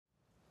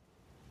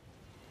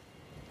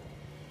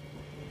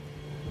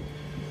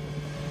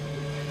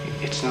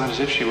It's not as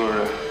if she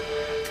were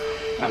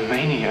a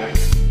maniac,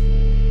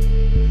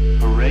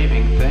 a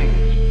raving thing.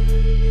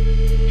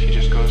 She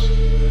just goes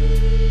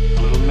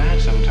a little mad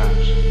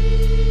sometimes.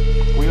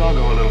 We all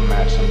go a little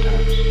mad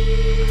sometimes.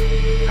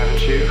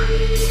 Haven't you?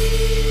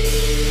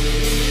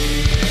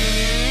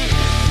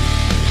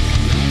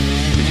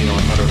 Did you know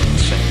I'm utterly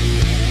insane?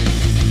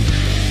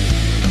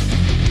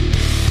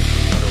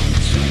 Utterly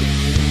insane.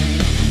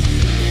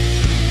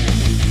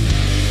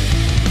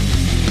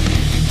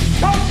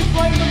 Don't you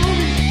blame the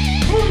movies!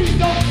 Movies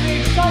don't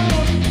create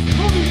cycles!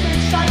 Movies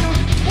make cycles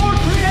more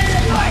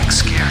creative! Like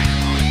scary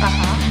movies.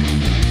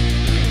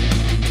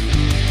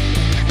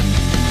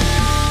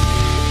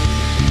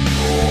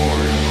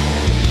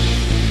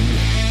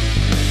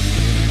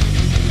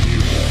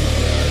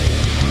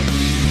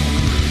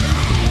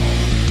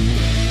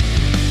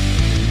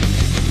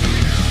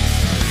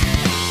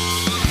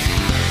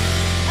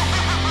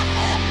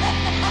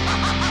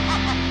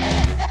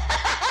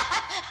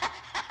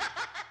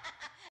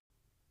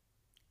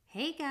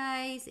 Hey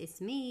guys,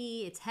 it's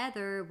me, it's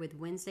Heather with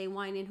Wednesday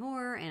Wine and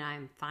Horror, and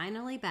I'm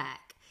finally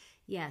back.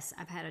 Yes,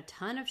 I've had a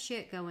ton of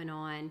shit going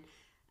on.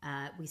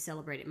 We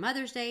celebrated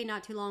Mother's Day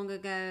not too long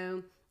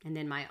ago, and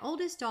then my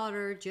oldest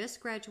daughter just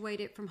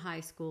graduated from high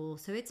school,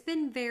 so it's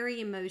been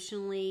very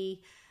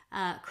emotionally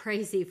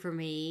crazy for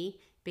me,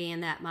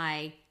 being that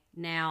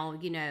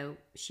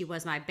she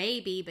was my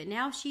baby, but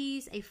now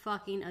she's a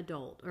fucking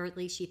adult, or at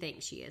least she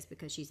thinks she is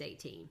because she's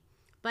 18.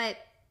 But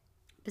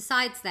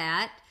besides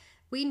that,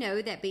 we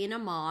know that being a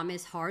mom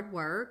is hard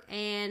work,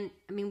 and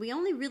we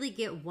only really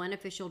get one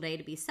official day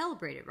to be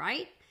celebrated,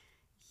 right?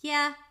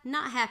 Yeah,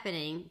 not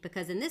happening,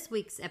 because in this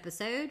week's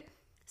episode,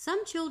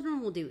 some children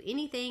will do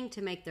anything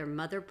to make their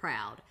mother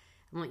proud.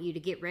 I want you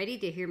to get ready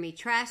to hear me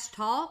trash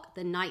talk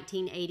the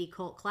 1980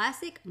 cult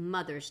classic,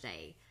 Mother's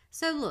Day.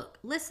 So look,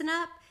 listen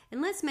up,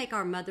 and let's make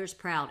our mothers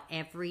proud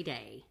every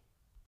day.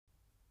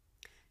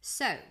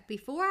 So,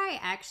 before I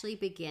actually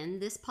begin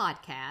this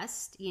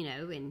podcast,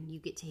 and you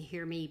get to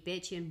hear me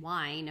bitch and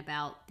whine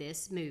about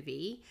this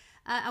movie,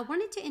 I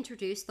wanted to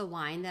introduce the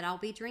wine that I'll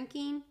be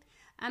drinking.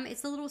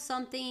 It's a little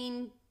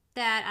something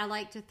that I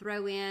like to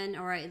throw in,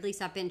 or at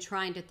least I've been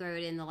trying to throw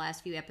it in the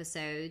last few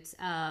episodes.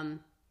 I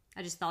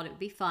just thought it would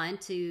be fun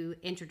to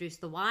introduce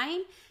the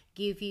wine,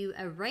 give you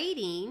a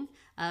rating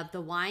of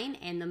the wine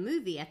and the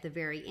movie at the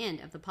very end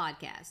of the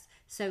podcast.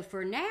 So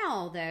for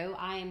now, though,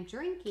 I am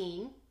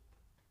drinking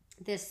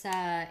this,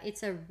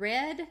 it's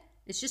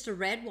just a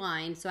red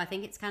wine, so I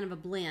think it's kind of a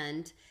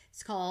blend.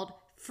 It's called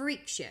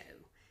Freak Show.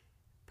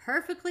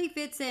 Perfectly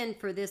fits in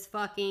for this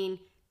fucking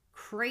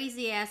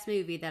crazy ass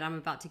movie that I'm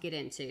about to get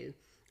into.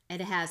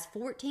 It has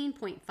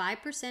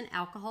 14.5%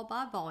 alcohol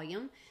by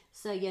volume,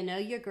 so you know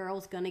your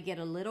girl's gonna get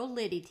a little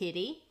litty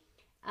titty.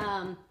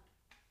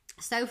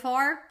 So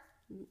far,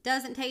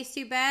 doesn't taste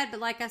too bad,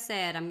 but like I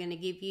said, I'm gonna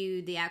give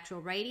you the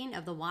actual rating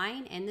of the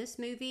wine and this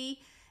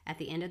movie at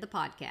the end of the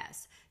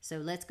podcast. So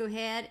let's go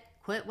ahead,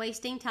 quit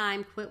wasting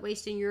time, quit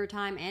wasting your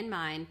time and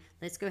mine.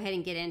 Let's go ahead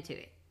and get into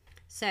it.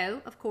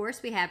 So, of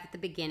course, we have the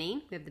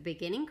beginning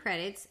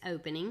credits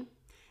opening.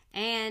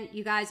 And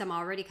you guys, I'm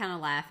already kind of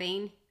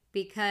laughing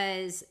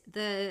because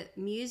the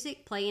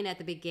music playing at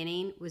the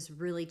beginning was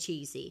really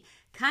cheesy.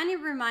 Kind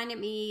of reminded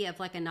me of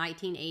like a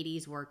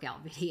 1980s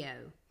workout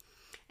video.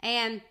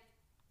 And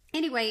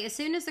anyway, as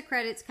soon as the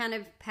credits kind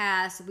of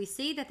pass, we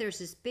see that there's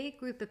this big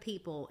group of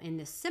people in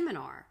this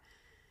seminar.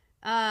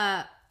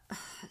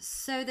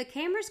 So the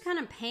camera's kind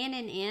of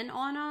panning in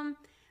on them,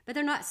 but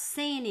they're not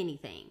saying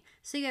anything.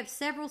 So you have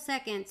several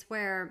seconds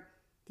where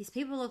these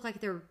people look like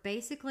they're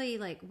basically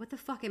like, what the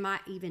fuck am I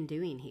even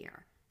doing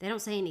here? They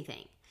don't say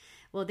anything.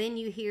 Well, then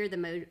you hear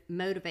the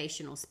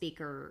motivational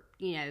speaker,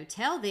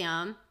 tell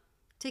them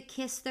to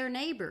kiss their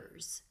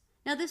neighbors.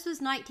 Now, this was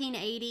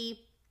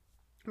 1980.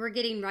 We're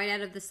getting right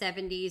out of the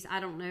 70s. I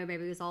don't know.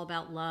 Maybe it was all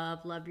about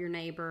love your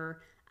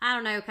neighbor. I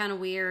don't know, kind of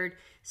weird.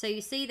 So you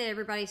see that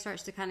everybody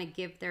starts to kind of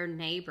give their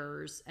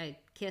neighbors a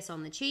kiss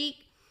on the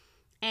cheek.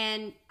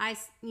 And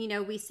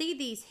we see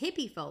these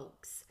hippie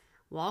folks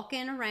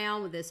walking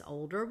around with this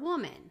older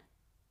woman.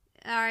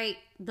 All right,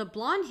 the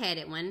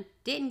blonde-headed one,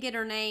 didn't get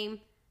her name,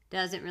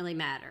 doesn't really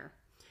matter.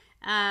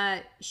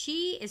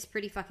 She is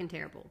pretty fucking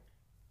terrible.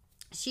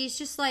 She's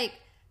just like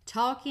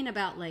talking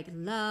about like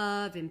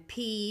love and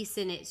peace,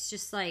 and it's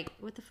just like,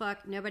 what the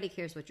fuck? Nobody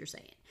cares what you're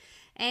saying.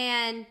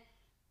 And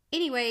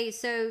anyway,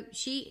 so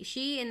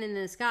she and then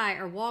this guy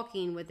are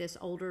walking with this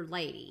older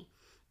lady.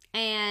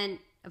 And,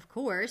 of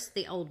course,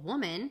 the old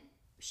woman,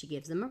 she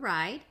gives them a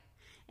ride.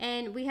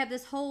 And we have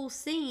this whole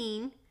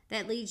scene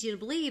that leads you to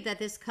believe that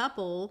this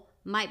couple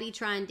might be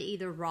trying to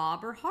either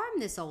rob or harm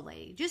this old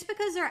lady. Just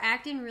because they're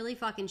acting really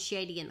fucking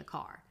shady in the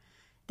car.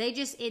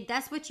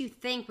 That's what you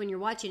think when you're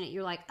watching it.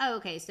 You're like, oh,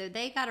 okay, so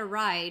they got a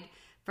ride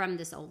from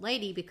this old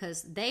lady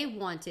because they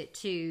wanted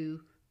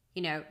to,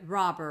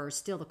 rob her or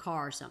steal the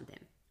car or something.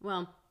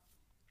 Well,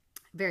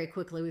 very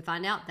quickly we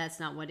find out that is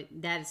not what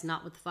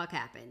the fuck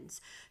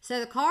happens. So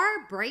the car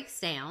breaks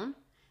down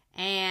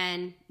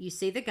and you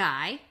see the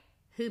guy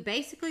who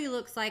basically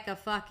looks like a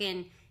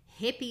fucking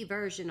hippie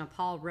version of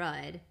Paul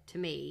Rudd to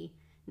me.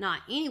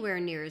 Not anywhere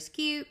near as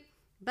cute,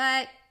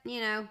 but you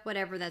know,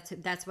 whatever.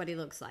 That's what he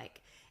looks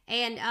like.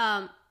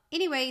 And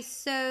anyway,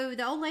 so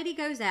the old lady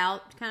goes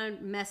out, kind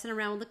of messing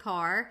around with the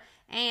car,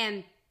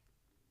 and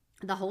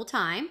the whole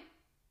time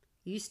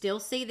you still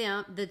see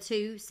the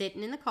two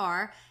sitting in the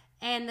car,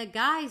 and the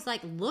guy's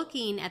like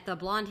looking at the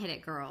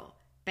blonde-headed girl,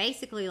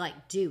 basically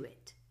like, do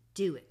it,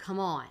 come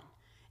on.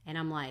 And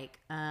I'm like,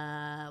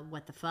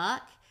 what the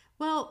fuck?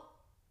 Well,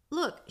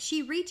 look,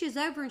 she reaches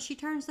over and she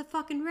turns the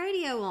fucking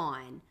radio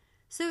on.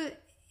 So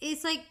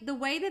it's like the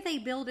way that they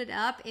build it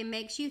up, it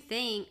makes you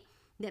think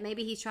that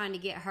maybe he's trying to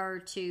get her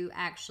to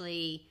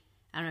actually,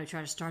 I don't know,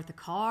 try to start the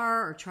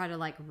car or try to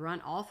like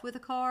run off with the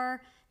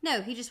car.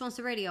 No, he just wants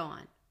the radio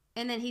on.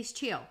 And then he's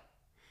chill.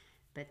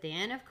 But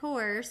then, of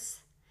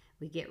course,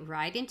 we get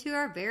right into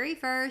our very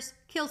first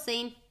kill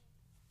scene.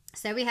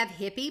 So we have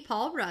hippie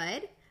Paul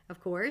Rudd,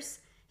 of course.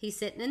 He's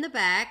sitting in the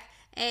back,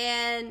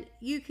 and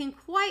you can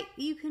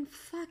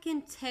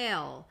fucking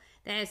tell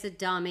that it's a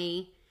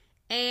dummy,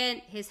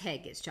 and his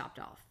head gets chopped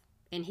off,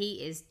 and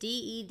he is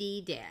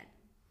dead dead.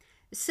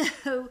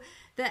 So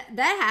that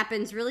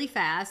happens really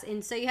fast,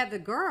 and so you have the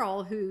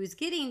girl who's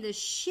getting the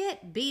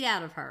shit beat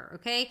out of her.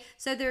 Okay,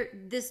 so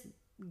this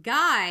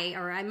guy,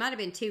 or I might have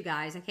been two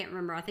guys, I can't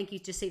remember. I think you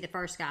just see the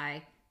first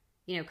guy,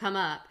 come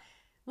up.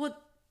 Well,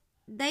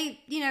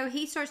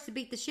 he starts to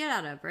beat the shit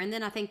out of her, and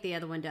then I think the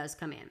other one does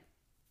come in.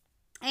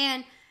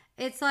 And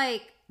it's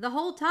like the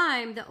whole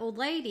time, the old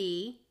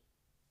lady,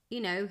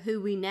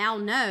 who we now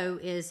know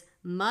is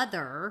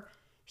Mother,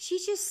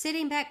 she's just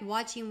sitting back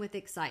watching with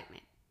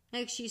excitement.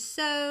 Like, she's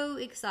so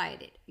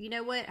excited. You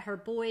know what? Her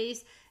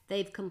boys,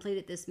 they've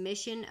completed this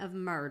mission of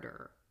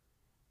murder.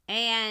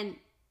 And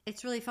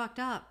it's really fucked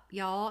up,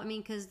 y'all. I mean,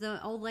 because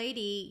the old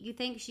lady, you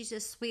think she's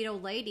just a sweet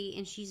old lady,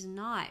 and she's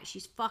not.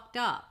 She's fucked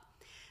up.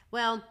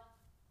 Well,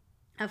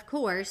 of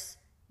course,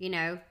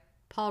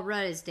 Paul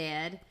Rudd is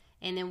dead.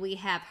 And then we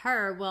have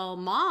her. Well,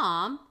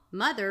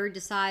 Mother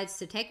decides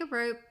to take a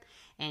rope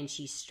and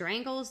she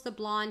strangles the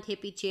blonde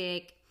hippie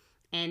chick.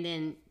 And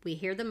then we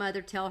hear the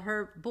mother tell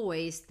her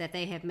boys that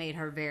they have made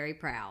her very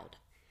proud.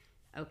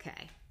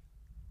 Okay.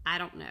 I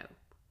don't know.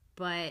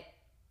 But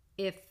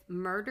if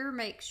murder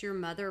makes your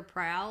mother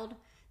proud,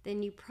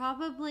 then you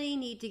probably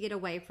need to get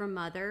away from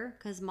Mother,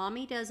 because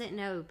Mommy doesn't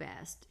know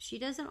best. She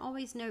doesn't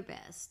always know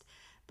best.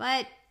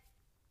 But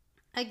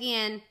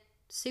again,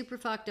 super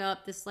fucked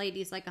up. This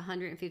lady's like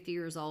 150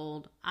 years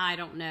old. I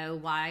don't know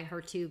why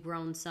her two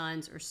grown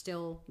sons are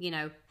still,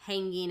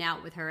 hanging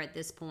out with her at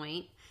this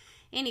point.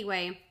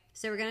 Anyway,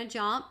 so we're going to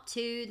jump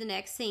to the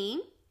next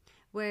scene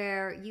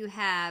where you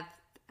have,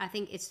 I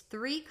think it's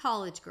 3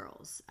 college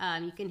girls.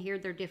 You can hear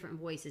their different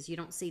voices. You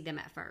don't see them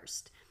at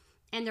first.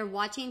 And they're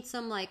watching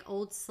some like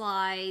old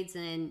slides,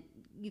 and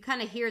you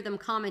kind of hear them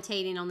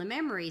commentating on the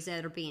memories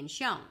that are being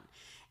shown.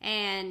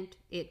 And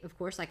it, of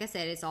course, like I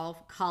said, it's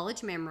all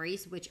college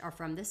memories, which are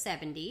from the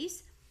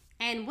 70s.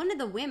 And one of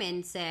the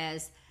women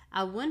says,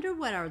 I wonder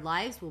what our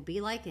lives will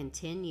be like in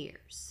 10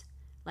 years.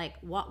 Like,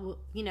 what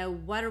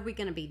are we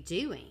going to be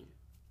doing?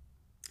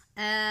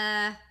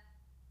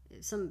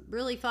 Some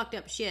really fucked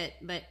up shit,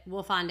 but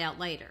we'll find out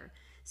later.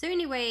 So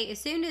anyway, as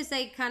soon as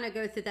they kind of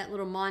go through that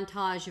little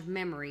montage of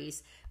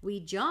memories, we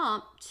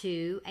jump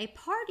to a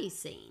party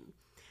scene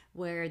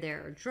where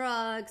there are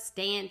drugs,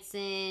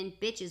 dancing,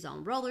 bitches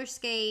on roller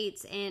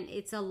skates, and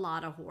it's a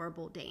lot of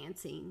horrible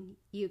dancing.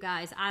 You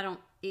guys,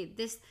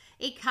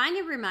 it kind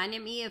of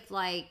reminded me of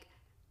like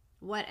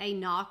what a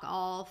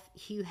knockoff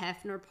Hugh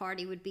Hefner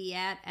party would be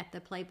at the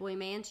Playboy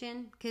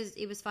Mansion, because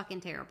it was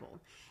fucking terrible.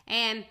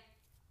 And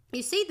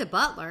you see the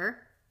butler,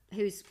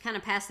 who's kind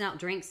of passing out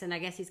drinks, and I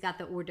guess he's got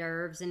the hors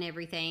d'oeuvres and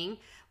everything.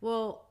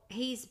 Well,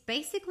 he's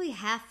basically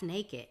half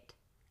naked.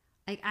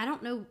 Like, I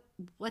don't know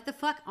what the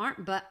fuck.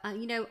 Aren't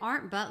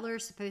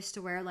butlers supposed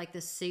to wear like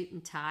the suit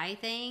and tie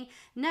thing?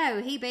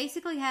 No, he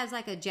basically has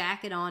like a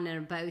jacket on and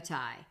a bow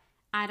tie.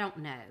 I don't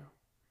know.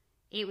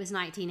 It was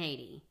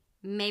 1980.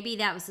 Maybe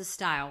that was the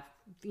style,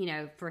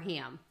 for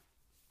him.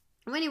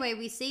 Well, anyway,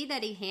 we see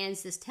that he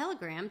hands this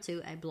telegram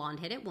to a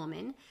blonde-headed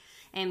woman,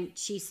 and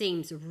she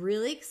seems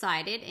really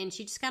excited, and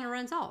she just kind of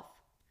runs off.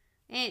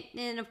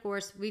 And of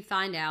course, we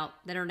find out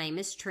that her name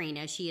is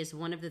Trina. She is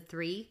one of the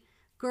 3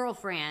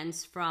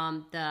 girlfriends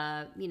from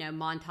the,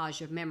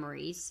 montage of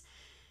memories.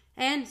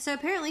 And so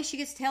apparently she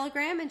gets a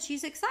telegram and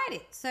she's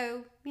excited.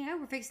 So,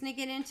 we're fixing to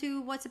get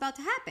into what's about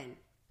to happen,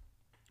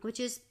 which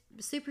is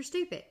super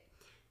stupid.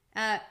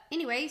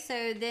 Anyway,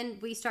 so then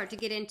we start to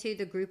get into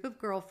the group of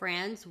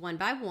girlfriends one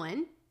by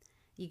one.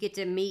 You get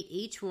to meet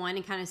each one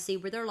and kind of see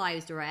where their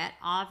lives are at.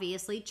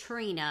 Obviously,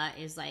 Trina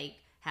is like,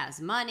 has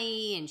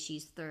money, and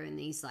she's throwing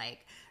these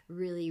like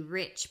really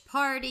rich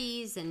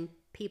parties, and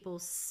people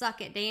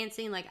suck at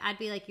dancing. Like, I'd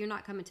be like, you're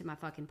not coming to my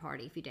fucking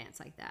party if you dance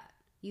like that.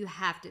 You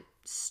have to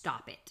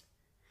stop it.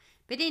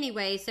 But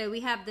anyway, so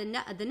we have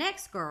the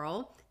next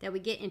girl that we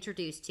get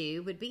introduced to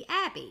would be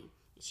Abby.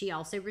 She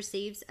also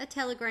receives a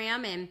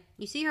telegram, and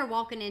you see her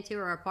walking into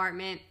her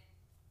apartment,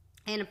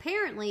 and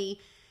apparently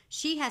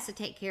she has to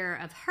take care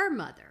of her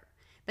mother.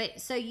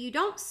 But so you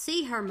don't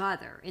see her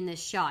mother in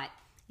this shot.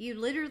 You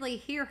literally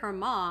hear her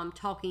mom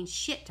talking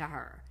shit to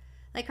her.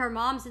 Like her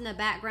mom's in the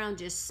background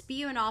just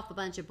spewing off a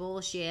bunch of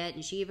bullshit,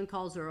 and she even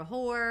calls her a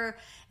whore,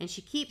 and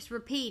she keeps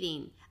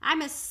repeating,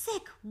 "I'm a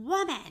sick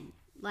woman."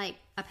 Like,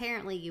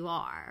 apparently you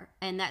are.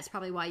 And that's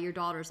probably why your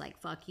daughter's like,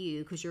 fuck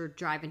you, because you're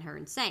driving her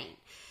insane.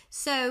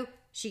 So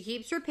she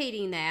keeps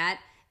repeating that,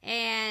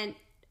 and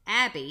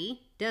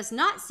Abby does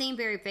not seem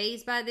very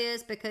fazed by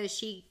this because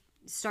she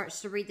starts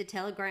to read the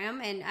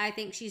telegram, and I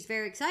think she's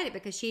very excited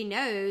because she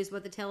knows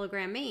what the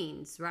telegram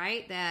means,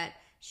 right? That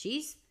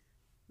she's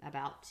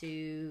about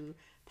to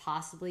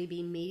possibly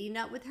be meeting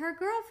up with her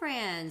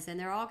girlfriends, and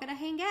they're all going to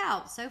hang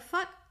out. So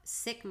fuck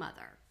sick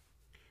mother.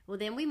 Well,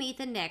 then we meet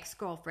the next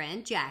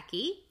girlfriend,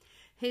 Jackie,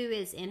 who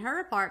is in her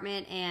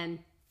apartment, and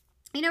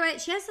you know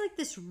what? She has like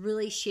this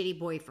really shitty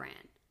boyfriend,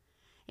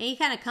 and he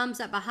kind of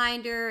comes up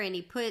behind her, and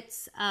he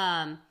puts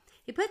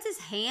his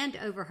hand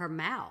over her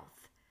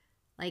mouth,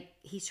 like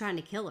he's trying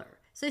to kill her.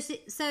 So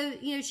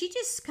you know, she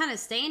just kind of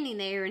standing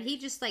there, and he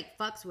just like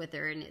fucks with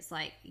her, and it's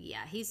like,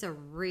 yeah, he's a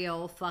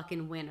real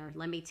fucking winner.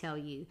 Let me tell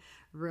you,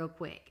 real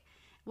quick.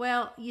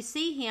 Well, you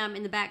see him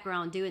in the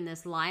background doing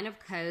this line of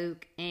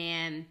coke,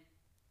 and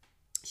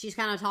she's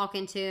kind of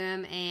talking to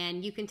him,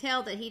 and you can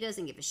tell that he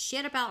doesn't give a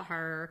shit about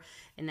her,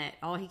 and that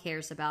all he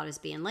cares about is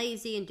being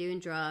lazy and doing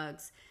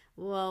drugs.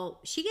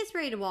 Well, she gets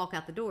ready to walk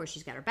out the door.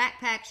 She's got her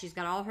backpack. She's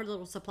got all her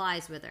little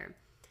supplies with her.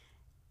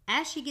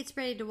 As she gets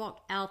ready to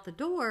walk out the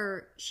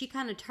door, she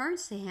kind of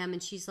turns to him,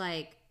 and she's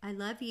like, "I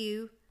love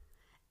you."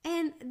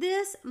 And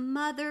this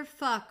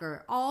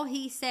motherfucker, all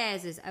he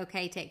says is,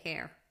 "Okay, take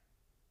care."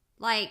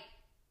 Like,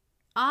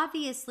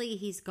 obviously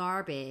he's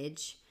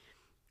garbage.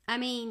 I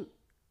mean,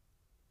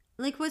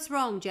 like, what's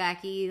wrong,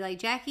 Jackie? Like,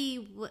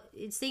 Jackie,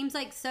 it seems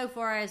like so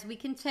far as we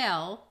can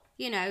tell,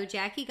 you know,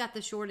 Jackie got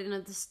the short end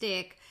of the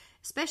stick,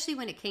 especially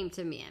when it came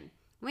to men.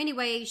 Well,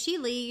 anyway, she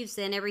leaves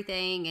and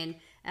everything,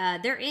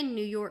 and they're in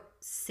New York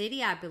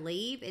City, I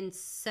believe, and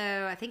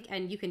so I think,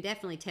 and you can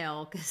definitely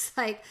tell, because,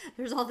 like,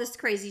 there's all this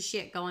crazy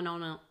shit going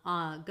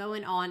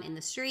on in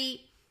the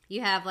street.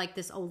 You have, like,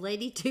 this old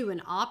lady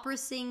doing opera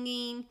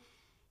singing.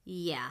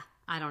 Yeah,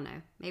 I don't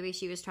know. Maybe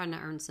she was trying to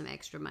earn some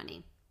extra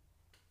money.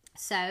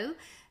 So,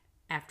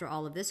 after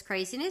all of this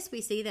craziness,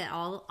 we see that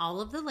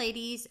all of the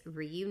ladies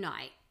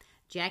reunite.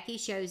 Jackie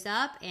shows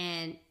up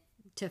and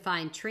to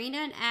find Trina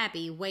and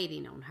Abby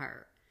waiting on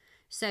her.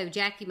 So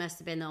Jackie must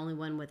have been the only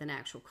one with an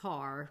actual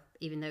car,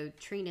 even though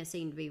Trina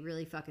seemed to be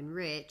really fucking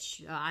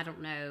rich. I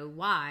don't know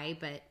why,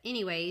 but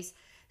anyways,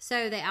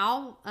 so they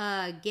all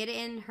get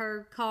in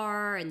her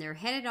car, and they're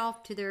headed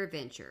off to their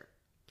adventure.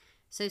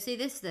 So see,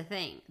 this is the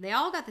thing. They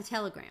all got the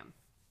telegram.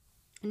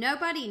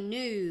 Nobody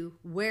knew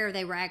where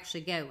they were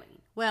actually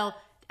going. Well,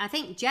 I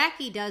think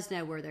Jackie does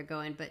know where they're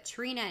going, but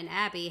Trina and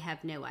Abby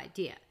have no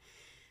idea.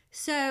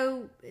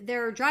 So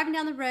they're driving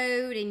down the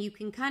road, and you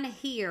can kind of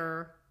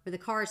hear, with the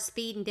car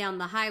speeding down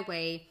the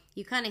highway,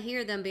 you kind of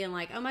hear them being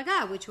like, "Oh my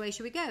God, which way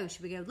should we go?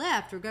 Should we go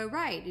left or go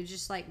right?" It's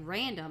just like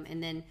random.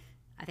 And then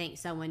I think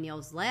someone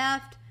yells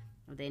left,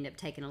 or they end up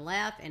taking a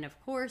left. And of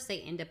course, they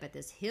end up at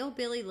this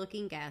hillbilly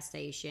looking gas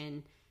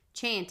station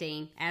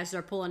chanting as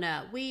they're pulling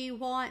up, "We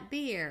want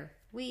beer.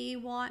 We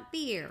want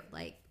beer."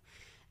 Like,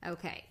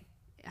 okay,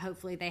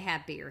 hopefully they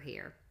have beer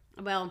here.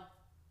 Well,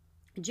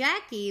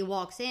 Jackie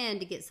walks in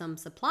to get some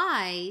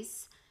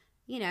supplies,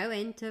 you know,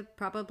 and to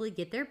probably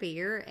get their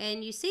beer.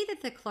 And you see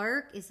that the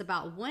clerk is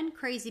about one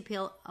crazy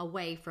pill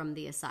away from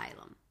the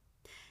asylum.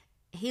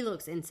 He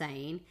looks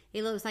insane.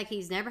 He looks like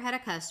he's never had a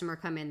customer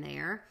come in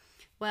there.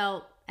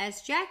 Well,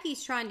 as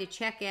Jackie's trying to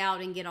check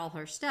out and get all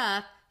her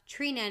stuff,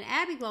 Trina and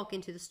Abby walk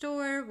into the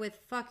store with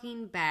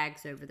fucking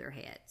bags over their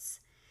heads.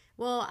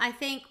 Well, I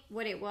think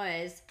what it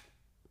was,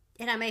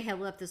 and I may have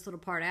left this little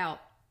part out.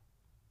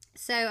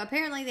 So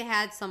apparently they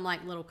had some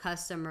like little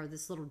custom or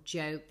this little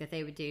joke that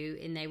they would do,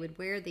 and they would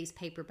wear these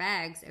paper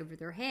bags over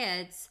their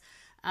heads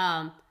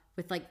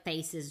with like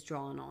faces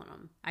drawn on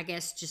them, I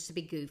guess just to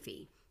be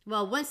goofy.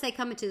 Well, once they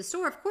come into the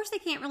store, of course they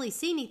can't really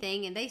see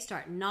anything, and they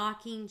start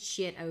knocking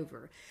shit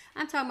over.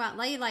 I'm talking about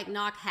they like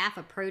knock half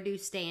a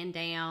produce stand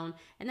down,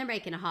 and they're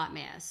making a hot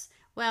mess.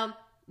 Well,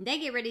 they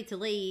get ready to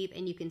leave,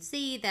 and you can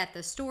see that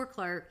the store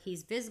clerk,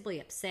 he's visibly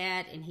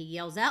upset, and he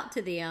yells out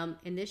to them,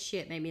 and this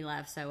shit made me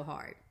laugh so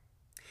hard.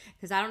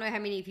 Because I don't know how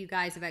many of you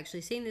guys have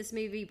actually seen this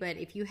movie, but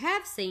if you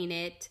have seen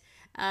it,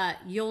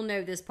 you'll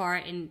know this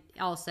part, and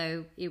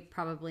also it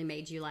probably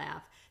made you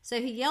laugh.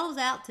 So he yells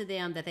out to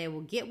them that they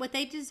will get what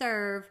they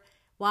deserve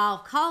while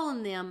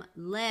calling them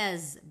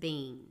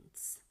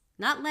lesbians.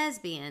 Not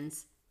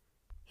lesbians.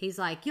 He's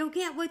like, "You'll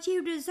get what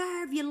you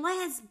deserve, you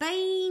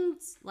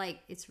lesbians."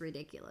 Like, it's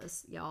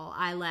ridiculous, y'all.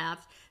 I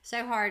laughed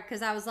so hard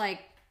because I was like,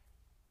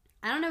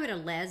 I don't know what a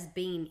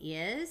lesbian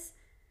is,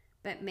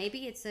 but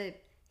maybe it's a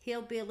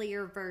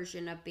hillbillier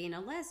version of being a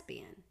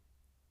lesbian.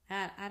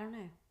 I don't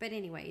know. But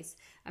anyways,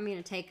 I'm going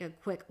to take a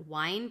quick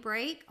wine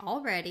break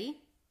already.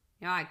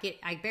 You know,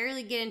 I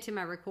barely get into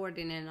my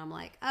recording, and I'm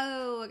like,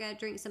 oh, I got to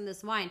drink some of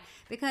this wine.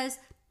 Because,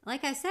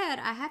 like I said,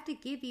 I have to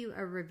give you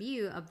a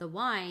review of the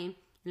wine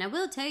And I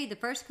will tell you, the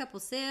first couple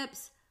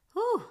sips,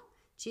 whew,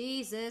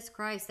 Jesus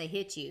Christ, they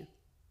hit you.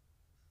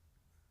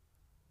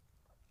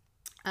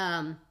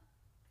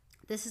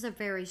 This is a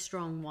very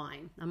strong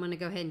wine. I'm going to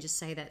go ahead and just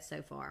say that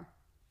so far.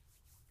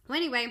 Well,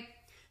 anyway,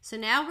 so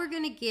now we're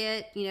going to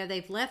get,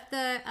 they've left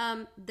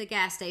the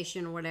gas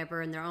station or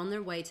whatever, and they're on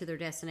their way to their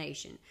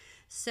destination.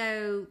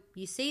 So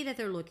you see that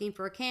they're looking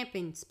for a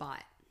camping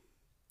spot.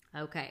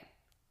 Okay.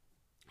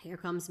 Here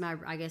comes my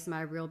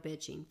real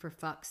bitching, for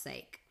fuck's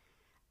sake.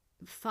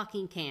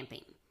 Fucking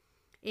camping.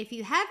 If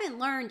you haven't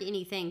learned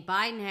anything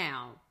by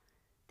now,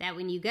 that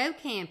when you go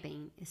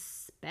camping,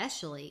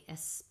 especially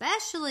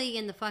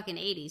in the fucking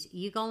 80s,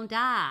 you gonna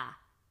die.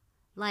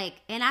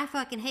 And I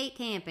fucking hate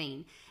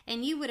camping.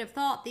 And you would have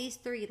thought these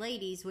three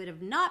ladies would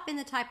have not been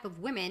the type of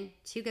women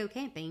to go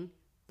camping,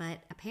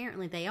 but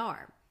apparently they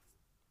are.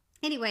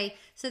 Anyway,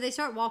 so they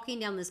start walking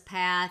down this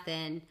path,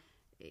 and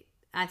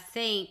I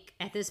think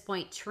at this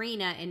point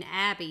Trina and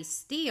Abby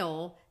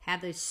still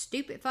have those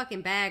stupid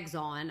fucking bags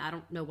on. I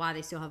don't know why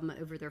they still have them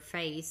over their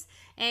face.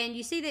 And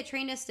you see that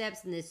Trina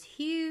steps in this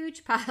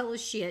huge pile of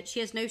shit. She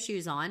has no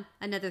shoes on.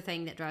 Another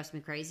thing that drives me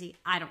crazy.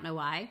 I don't know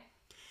why.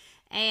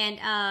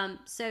 And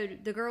so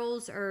the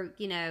girls are,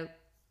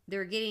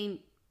 they're getting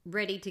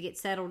ready to get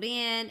settled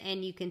in.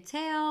 And you can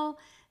tell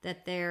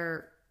that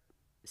they're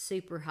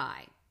super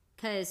high.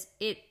 Because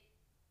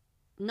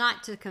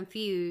not to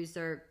confuse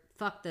or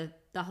fuck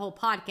the whole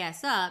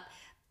podcast up,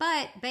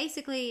 but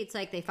basically it's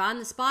like they find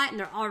the spot and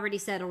they're already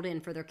settled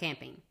in for their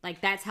camping.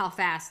 That's how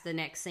fast the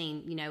next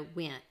scene,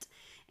 went.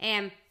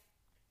 And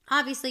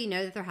obviously you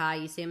know that they're high.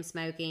 You see them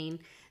smoking.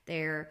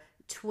 They're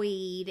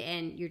tweed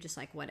and you're just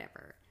like,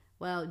 whatever.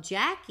 Well,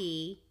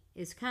 Jackie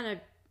is kind of,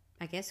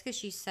 I guess because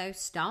she's so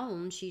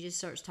stoned, she just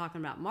starts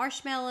talking about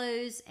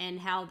marshmallows and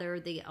how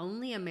they're the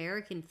only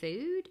American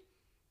food.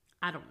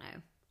 I don't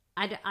know.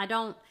 I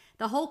don't,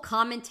 the whole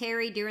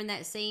commentary during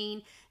that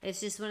scene, it's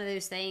just one of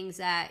those things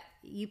that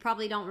you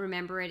probably don't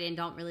remember it and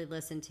don't really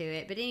listen to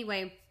it. But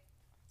anyway,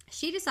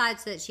 she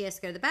decides that she has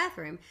to go to the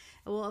bathroom.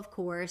 Well, of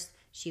course,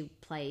 she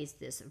plays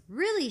this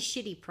really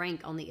shitty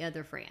prank on the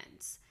other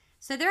friends.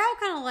 So they're all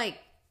kind of like,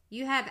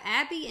 you have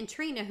Abby and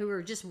Trina who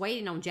are just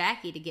waiting on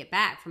Jackie to get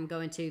back from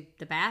going to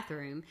the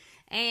bathroom.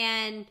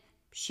 And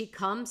she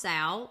comes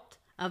out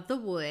of the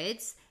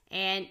woods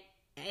and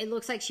it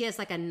looks like she has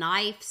a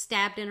knife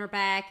stabbed in her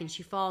back and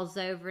she falls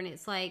over, and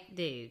it's like,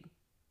 dude,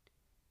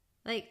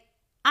 I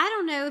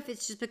don't know if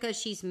it's just because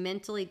she's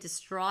mentally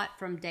distraught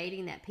from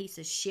dating that piece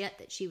of shit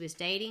that she was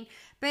dating,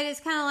 but it's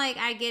kind of like,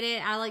 I get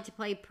it. I like to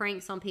play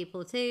pranks on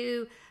people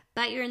too,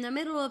 but you're in the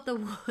middle of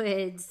the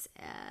woods,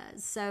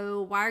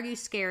 so why are you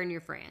scaring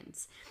your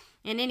friends?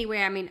 And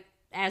anyway,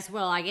 as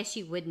well, I guess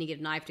you would need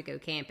a knife to go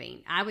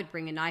camping. I would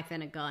bring a knife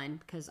and a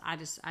gun because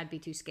I'd be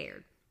too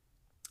scared.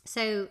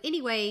 So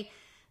anyway,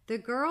 the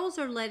girls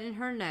are letting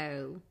her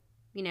know,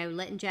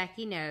 letting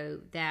Jackie know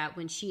that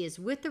when she is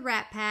with the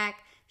Rat Pack,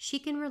 she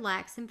can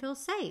relax and feel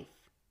safe.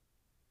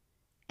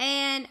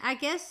 And I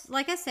guess,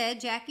 like I said,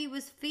 Jackie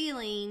was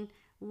feeling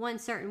one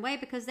certain way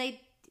because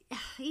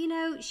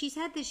she's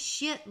had this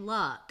shit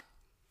luck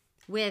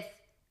with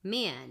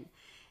men.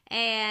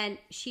 And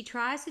she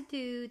tries to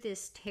do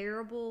this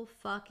terrible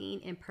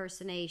fucking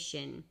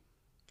impersonation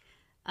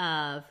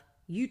of,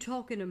 you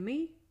talking to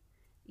me?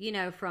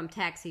 From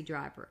Taxi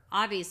Driver.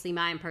 Obviously,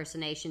 my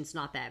impersonation's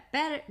not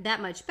that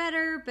much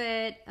better,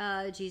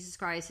 but Jesus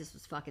Christ, this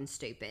was fucking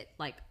stupid.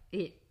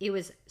 It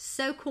was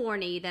so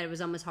corny that it was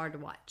almost hard to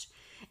watch.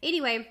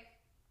 Anyway,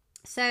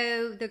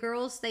 so the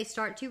girls, they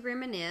start to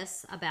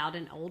reminisce about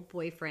an old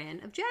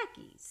boyfriend of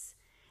Jackie's.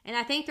 And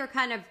I think they're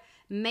kind of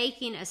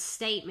making a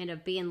statement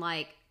of being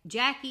like,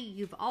 Jackie,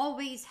 you've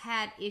always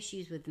had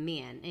issues with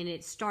men, and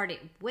it started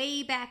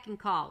way back in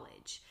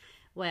college.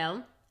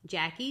 Well,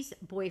 Jackie's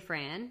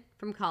boyfriend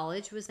from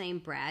college was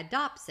named Brad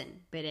Dobson,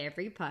 but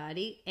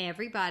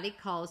everybody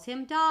calls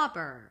him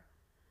Dauber.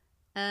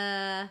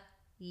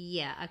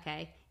 Yeah,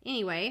 okay.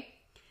 Anyway,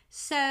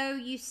 so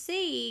you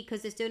see,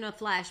 because it's doing a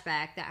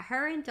flashback, that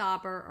her and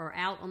Dauber are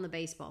out on the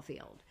baseball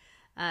field.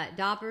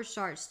 Dauber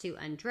starts to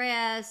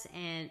undress,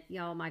 and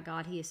oh my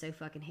god, he is so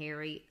fucking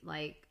hairy.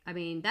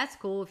 That's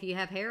cool if you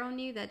have hair on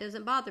you, that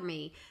doesn't bother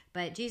me.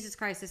 But Jesus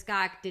Christ, this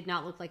guy did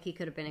not look like he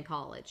could have been in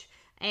college.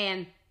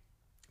 And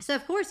so,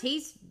 of course,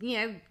 he's,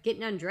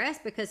 getting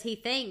undressed because he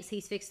thinks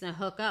he's fixing to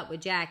hook up with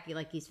Jackie,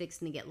 like he's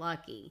fixing to get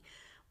lucky.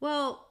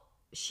 Well,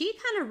 she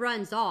kind of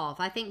runs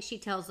off. I think she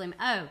tells him,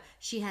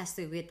 she has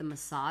to get the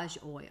massage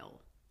oil.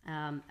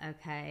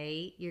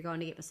 Okay, you're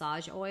going to get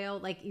massage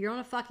oil? You're on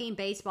a fucking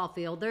baseball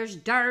field. There's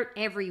dirt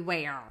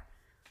everywhere.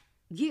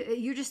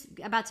 You're just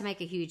about to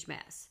make a huge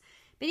mess.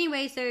 But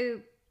anyway,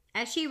 so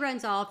as she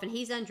runs off and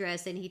he's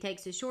undressed and he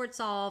takes his shorts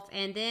off,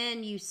 and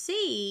then you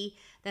see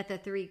that the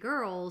three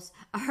girls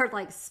are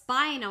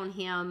spying on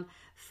him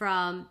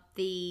from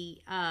the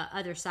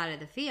other side of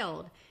the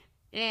field.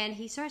 And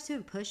he starts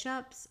doing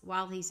push-ups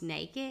while he's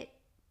naked,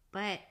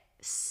 but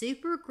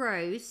super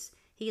gross.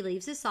 He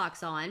leaves his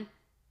socks on.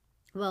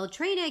 Well,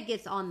 Trina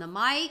gets on the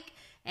mic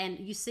and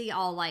you see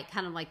all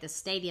kind of the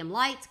stadium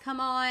lights come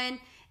on.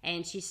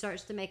 and she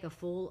starts to make a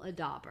fool of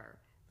Dauber.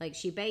 Like,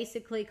 she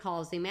basically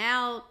calls him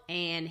out,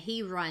 and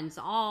he runs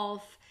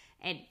off,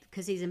 and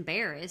because he's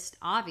embarrassed,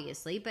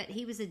 obviously, but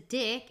he was a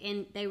dick,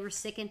 and they were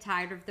sick and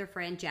tired of their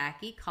friend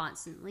Jackie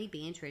constantly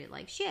being treated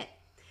like shit.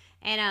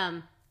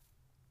 And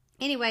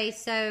anyway,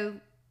 so,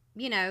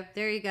 you know,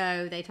 there you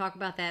go. They talk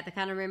about that. They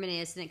kind of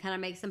reminisce, and it kind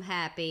of makes them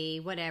happy,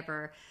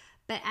 whatever.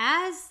 But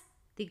as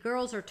the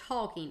girls are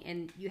talking,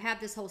 and you have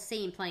this whole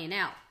scene playing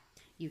out,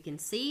 you can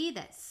see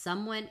that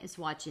someone is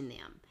watching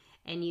them.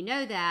 And you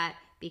know that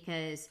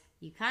because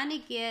you kind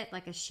of get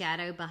like a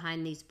shadow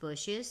behind these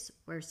bushes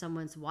where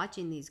someone's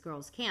watching these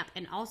girls camp.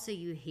 And also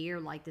you hear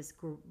like this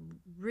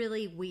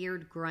really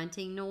weird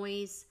grunting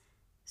noise.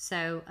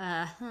 So,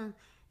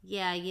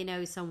 yeah, you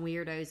know, some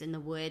weirdos in the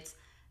woods.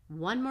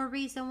 One more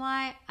reason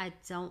why I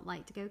don't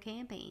like to go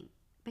camping.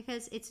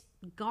 Because it's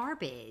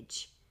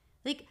garbage.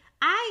 Like,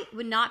 I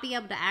would not be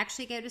able to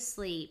actually go to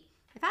sleep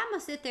if I'm going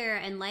to sit there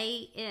and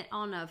lay it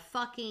on a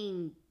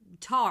fucking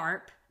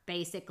tarp,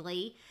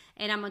 basically,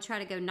 and I'm going to try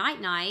to go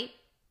night-night.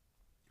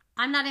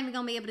 I'm not even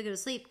going to be able to go to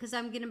sleep because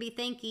I'm going to be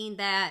thinking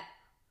that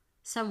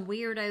some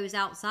weirdos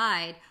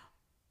outside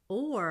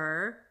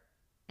or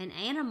an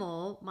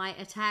animal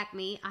might attack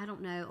me. I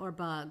don't know, or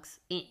bugs.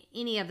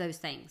 Any of those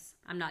things.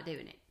 I'm not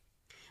doing it.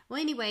 Well,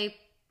 anyway,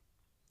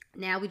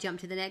 now we jump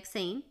to the next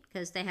scene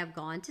because they have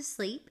gone to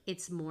sleep.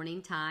 It's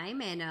morning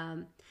time,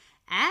 and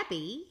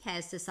Abby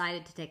has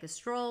decided to take a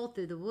stroll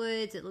through the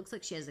woods. It looks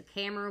like she has a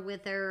camera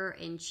with her,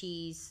 and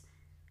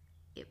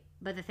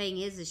but the thing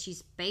is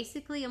she's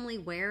basically only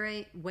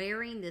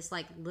wearing this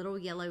like little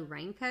yellow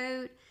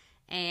raincoat,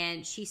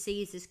 and she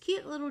sees this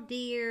cute little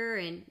deer,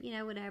 and you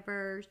know,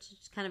 whatever.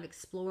 She's kind of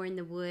exploring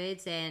the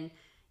woods, and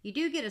you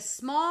do get a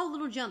small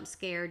little jump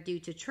scare due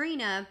to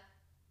Trina.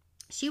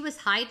 She was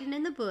hiding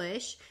in the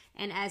bush,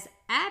 and as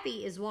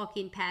Abby is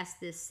walking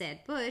past this said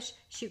bush,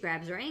 she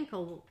grabs her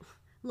ankle.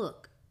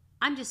 Look,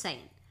 I'm just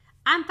saying,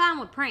 I'm fine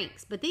with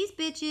pranks, but these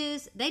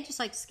bitches, they just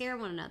like to scare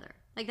one another.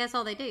 Like, that's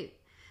all they do.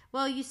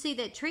 Well, you see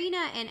that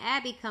Trina and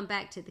Abby come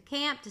back to the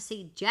camp to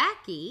see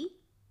Jackie.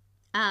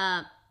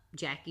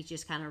 Jackie's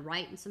just kind of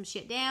writing some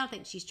shit down. I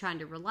think she's trying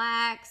to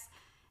relax.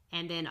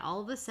 And then all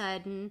of a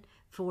sudden,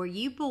 for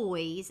you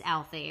boys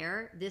out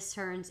there, this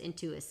turns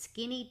into a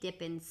skinny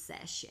dipping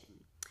session.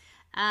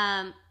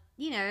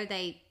 You know,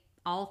 they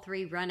all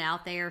three run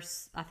out there.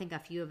 I think a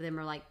few of them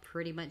are like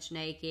pretty much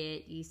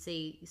naked. You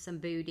see some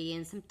booty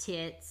and some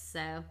tits.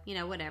 So, you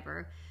know,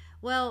 whatever.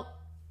 Well,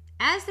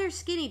 as they're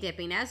skinny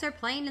dipping, as they're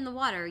playing in the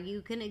water,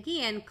 you can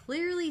again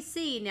clearly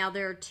see now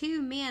there are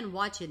two men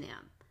watching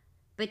them.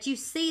 But you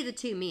see the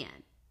two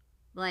men.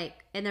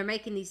 Like, and they're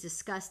making these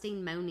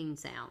disgusting moaning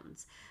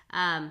sounds.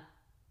 I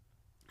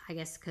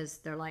guess because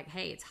they're like,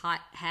 hey, it's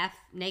hot, half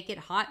naked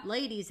hot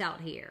ladies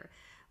out here.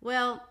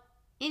 Well,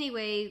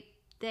 anyway,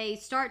 they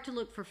start to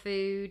look for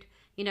food.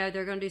 You know,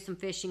 they're going to do some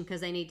fishing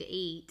because they need to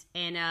eat.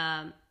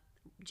 And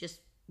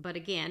but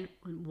again,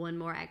 one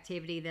more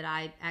activity that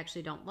I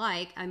actually don't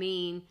like. I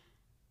mean,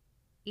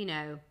 you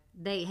know,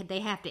 they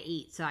have to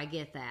eat, so I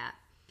get that.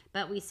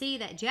 But we see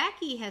that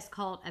Jackie has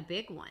caught a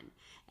big one.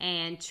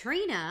 And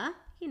Trina,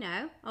 you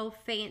know, oh,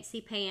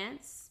 fancy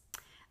pants.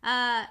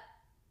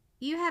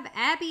 You have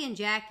Abby and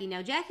Jackie.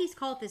 Now, Jackie's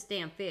caught this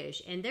damn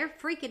fish, and they're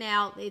freaking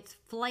out. It's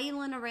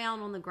flailing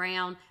around on the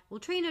ground. Well,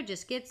 Trina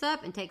just gets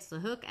up and takes the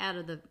hook out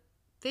of the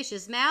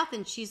fish's mouth,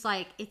 and she's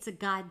like, it's a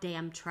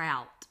goddamn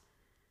trout.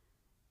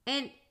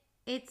 And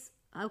it's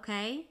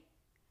okay.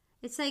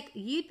 It's like,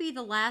 you'd be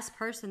the last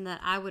person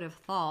that I would have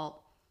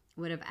thought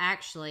would have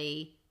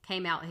actually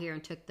came out here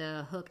and took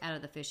the hook out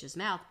of the fish's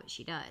mouth, but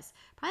she does.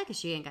 Probably because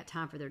she ain't got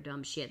time for their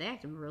dumb shit. They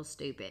acting real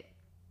stupid.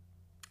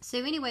 So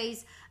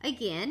anyways,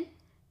 again,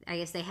 I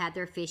guess they had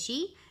their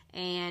fishy,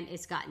 and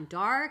it's gotten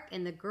dark,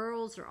 and the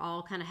girls are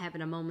all kind of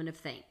having a moment of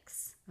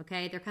thanks.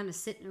 Okay? They're kind of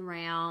sitting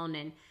around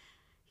and,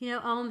 you know,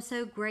 oh, I'm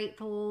so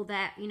grateful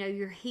that, you know,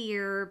 you're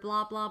here,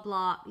 blah, blah,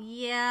 blah.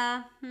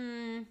 Yeah,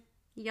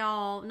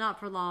 y'all, not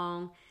for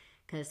long,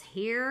 because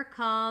here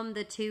come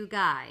the two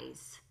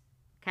guys.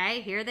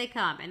 Okay, here they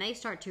come, and they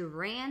start to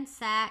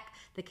ransack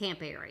the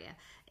camp area.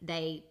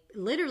 They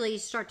literally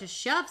start to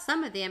shove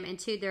some of them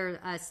into their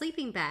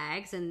sleeping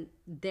bags, and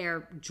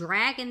they're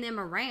dragging them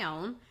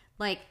around,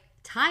 like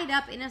tied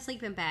up in a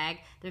sleeping bag.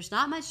 There's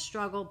not much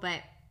struggle,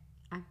 but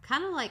I'm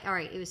kind of like, all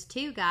right, it was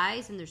two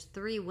guys, and there's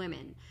three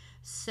women.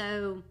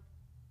 So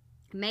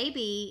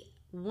maybe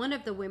one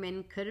of the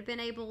women could have been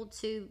able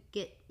to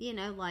get, you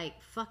know, like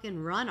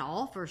fucking run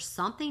off or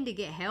something to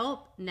get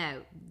help.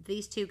 No,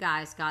 these two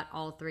guys got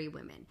all three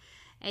women.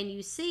 And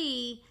you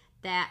see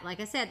that, like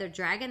I said, they're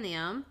dragging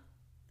them,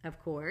 of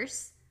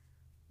course.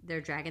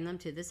 They're dragging them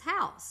to this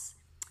house.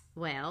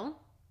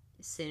 Well,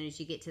 as soon as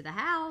you get to the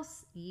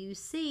house, you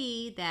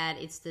see that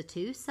it's the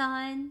two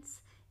sons.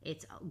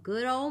 It's a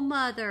good old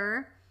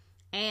mother.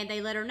 And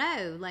they let her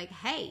know, like,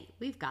 hey,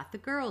 we've got the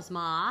girls,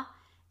 Ma.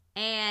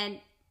 And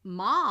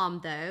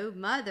Mom, though,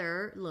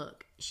 mother,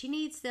 look, she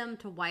needs them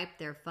to wipe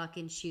their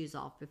fucking shoes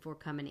off before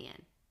coming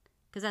in.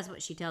 Because that's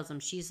what she tells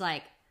them. She's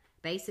like,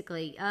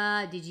 basically,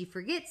 did you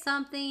forget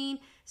something?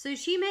 So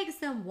she makes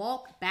them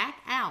walk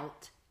back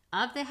out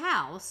of the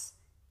house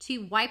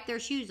to wipe their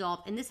shoes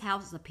off, and this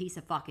house is a piece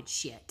of fucking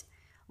shit.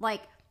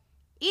 Like,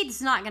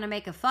 it's not gonna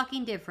make a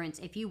fucking difference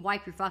if you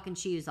wipe your fucking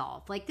shoes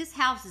off. Like, this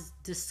house is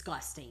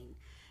disgusting.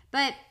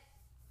 But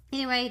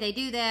anyway, they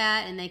do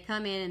that, and they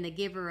come in and they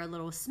give her a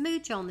little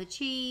smooch on the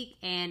cheek,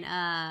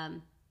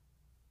 and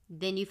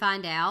then you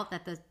find out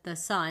that the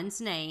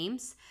sons'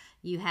 names,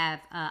 you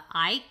have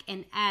Ike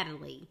and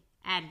Adley.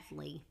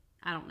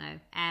 I don't know.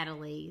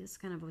 Adley is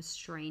kind of a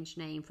strange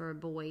name for a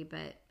boy,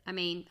 but I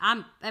mean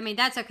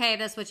that's okay if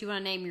that's what you want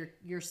to name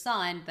your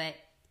son, but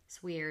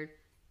it's weird.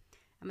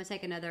 I'm gonna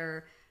take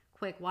another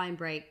quick wine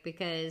break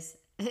because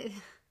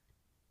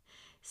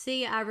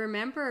see, I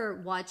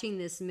remember watching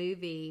this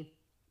movie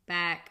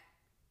back.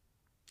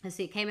 Let's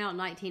see, it came out in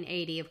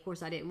 1980. Of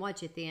course, I didn't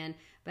watch it then,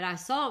 but I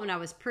saw it when I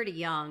was pretty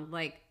young.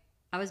 Like,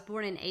 I was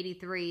born in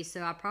 83,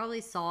 so I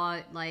probably saw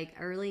it like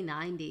early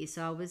 90s,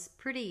 so I was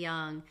pretty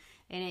young.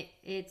 And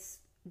it's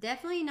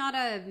definitely not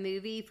a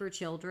movie for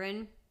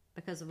children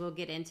because we'll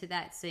get into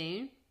that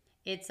soon.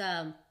 It's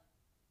the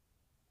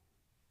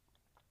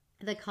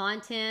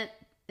content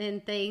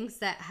and things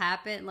that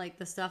happen, like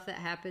the stuff that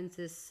happens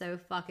is so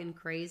fucking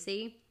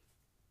crazy.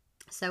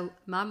 So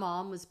my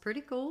mom was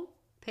pretty cool,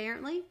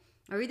 apparently.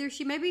 Or either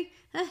she maybe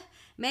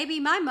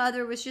my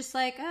mother was just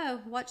like,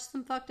 oh, watch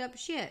some fucked up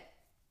shit.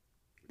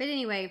 But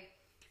anyway,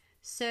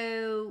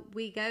 so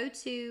we go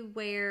to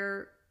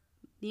where,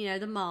 you know,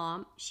 the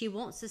mom, she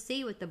wants to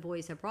see what the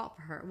boys have brought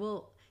for her.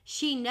 Well,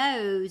 she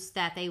knows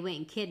that they went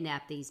and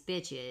kidnapped these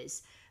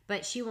bitches,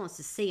 but she wants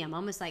to see them.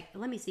 Almost like,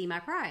 let me see my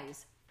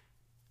prize.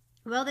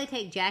 Well, they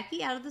take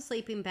Jackie out of the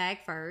sleeping bag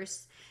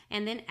first,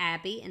 and then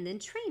Abby, and then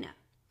Trina.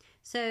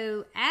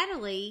 So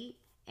Adley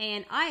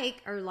and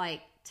Ike are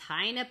like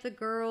tying up the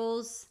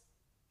girls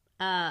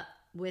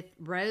with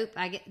rope.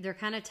 They're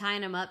kind of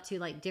tying them up to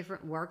like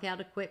different workout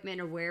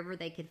equipment or wherever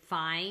they could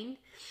find.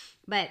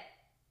 But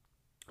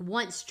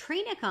once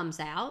Trina comes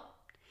out,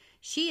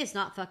 she is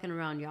not fucking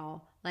around,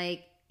 y'all.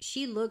 Like,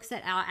 she looks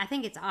at, I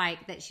think it's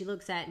Ike that she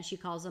looks at, and she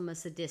calls him a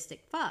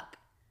sadistic fuck.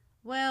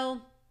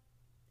 Well,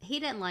 he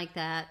didn't like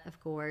that, of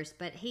course,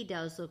 but he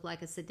does look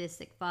like a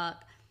sadistic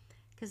fuck.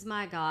 Because,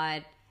 my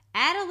God,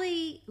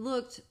 Adley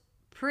looked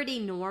pretty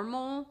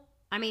normal.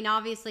 I mean,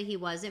 obviously he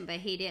wasn't, but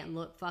he didn't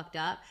look fucked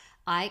up.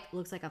 Ike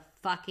looks like a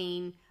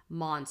fucking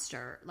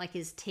monster. Like,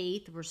 his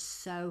teeth were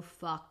so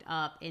fucked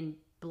up and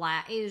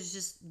black. It was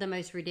just the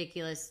most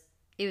ridiculous.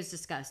 It was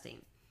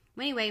disgusting.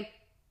 Anyway,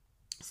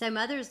 so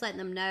Mother's letting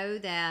them know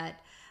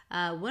that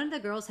one of the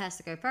girls has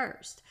to go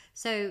first.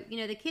 So, you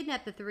know, they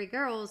kidnapped the 3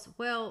 girls.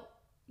 Well,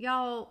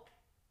 y'all,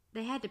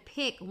 they had to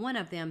pick one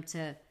of them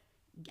to,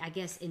 I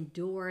guess,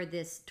 endure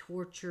this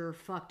torture,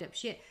 fucked up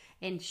shit.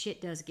 And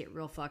shit does get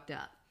real fucked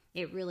up.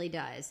 It really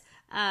does.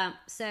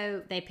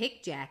 So they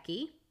picked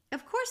Jackie.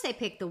 Of course they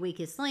picked the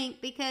weakest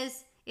link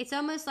because it's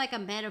almost like a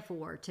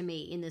metaphor to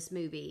me in this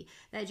movie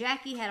that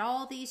Jackie had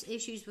all these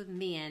issues with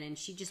men and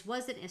she just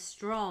wasn't as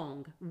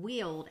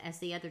strong-willed as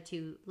the other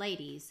 2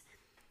 ladies.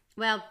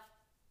 Well,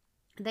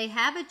 they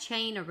have a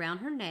chain around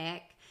her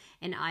neck,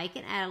 and Ike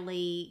and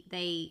Adley,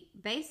 they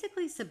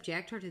basically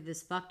subject her to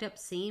this fucked up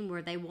scene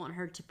where they want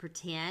her to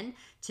pretend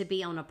to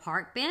be on a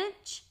park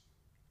bench.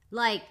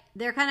 Like,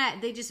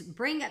 they just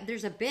bring up,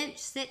 there's a bench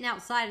sitting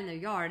outside in their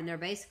yard, and they're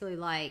basically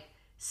like,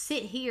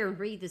 sit here and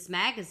read this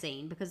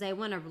magazine because they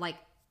want to, like,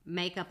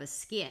 make up a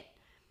skit.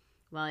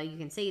 Well, you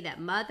can see that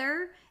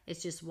Mother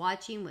is just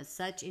watching with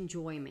such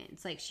enjoyment.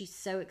 It's like she's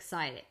so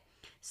excited.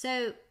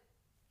 So,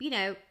 you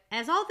know,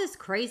 as all this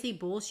crazy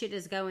bullshit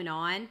is going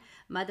on,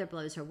 Mother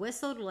blows her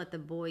whistle to let the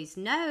boys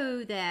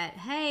know that,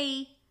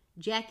 hey,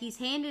 Jackie's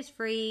hand is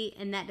free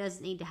and that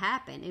doesn't need to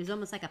happen. It was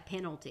almost like a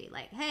penalty.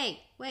 Like,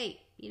 hey,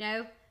 wait, you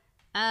know,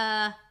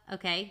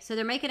 okay. So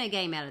they're making a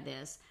game out of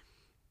this.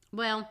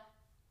 Well,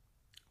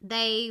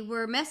 they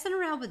were messing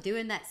around with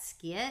doing that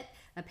skit.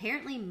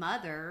 Apparently,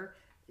 Mother,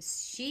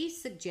 she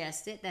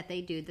suggested that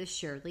they do the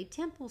Shirley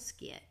Temple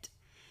skit.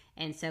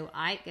 And so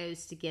Ike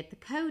goes to get the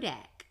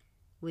Kodak,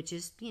 which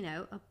is, you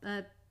know,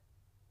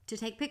 to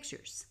take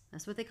pictures.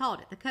 That's what they called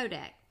it, the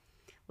Kodak.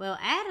 Well,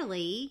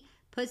 Adley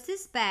puts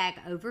this bag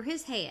over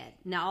his head.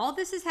 Now, all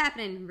this is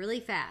happening really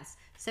fast.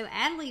 So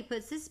Adley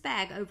puts this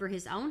bag over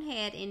his own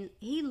head, and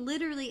he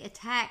literally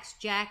attacks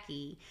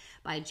Jackie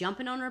by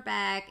jumping on her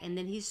back, and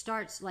then he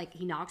starts, like,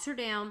 he knocks her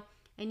down,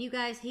 and you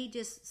guys, he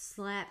just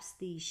slaps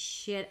the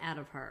shit out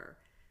of her.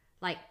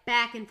 Like,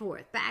 back and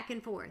forth, back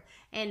and forth.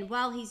 And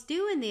while he's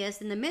doing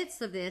this, in the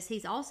midst of this,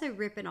 he's also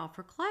ripping off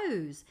her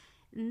clothes.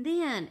 And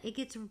then it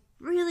gets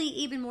really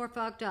even more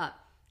fucked up.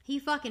 He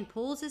fucking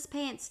pulls his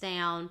pants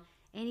down,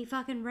 and he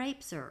fucking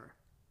rapes her.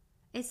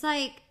 It's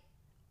like,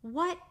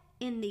 what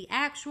in the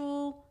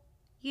actual,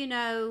 you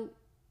know,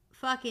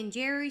 fucking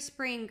Jerry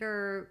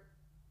Springer,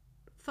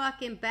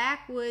 fucking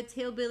backwoods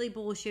hillbilly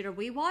bullshit are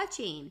we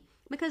watching?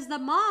 Because the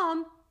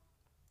mom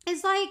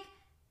is like,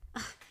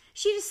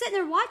 she just sitting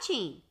there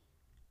watching.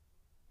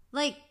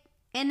 Like,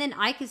 and then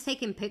Ike is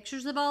taking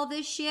pictures of all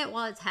this shit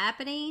while it's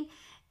happening.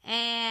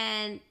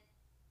 And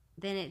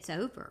then it's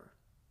over.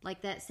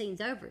 Like, that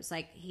scene's over. It's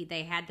like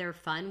they had their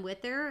fun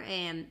with her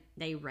and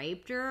they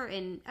raped her,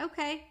 and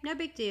okay, no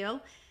big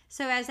deal.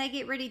 So as they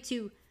get ready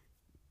to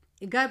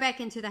go back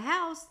into the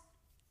house,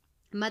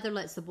 Mother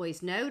lets the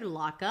boys know to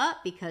lock up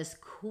because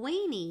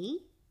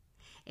Queenie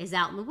is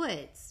out in the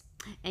woods.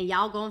 And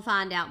y'all gonna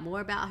find out more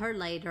about her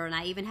later. And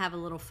I even have a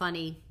little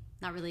funny,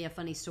 not really a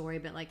funny story,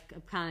 but like a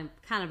kind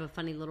of a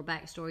funny little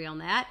backstory on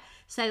that.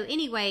 So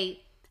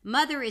anyway,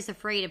 Mother is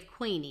afraid of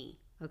Queenie.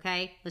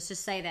 Okay, let's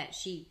just say that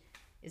she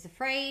is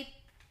afraid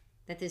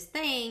that this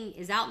thing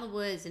is out in the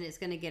woods and it's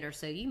going to get her.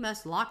 So you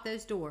must lock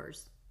those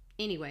doors.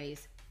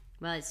 Anyways,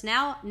 well, it's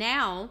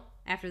now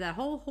after that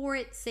whole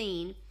horrid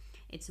scene,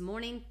 it's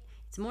morning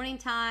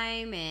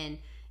time, and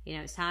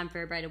it's time for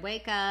everybody to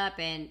wake up,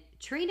 and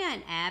Trina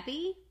and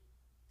Abby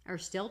are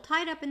still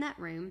tied up in that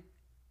room.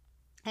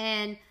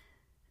 And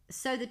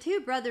so the two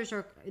brothers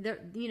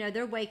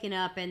they're waking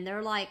up and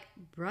they're like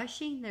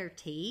brushing their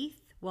teeth.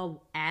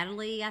 Well,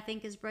 Adley, I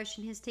think, is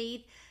brushing his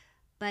teeth.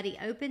 But he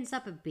opens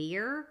up a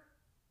beer,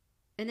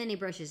 and then he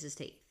brushes his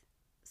teeth.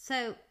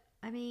 So,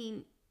 I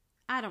mean,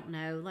 I don't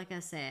know. Like I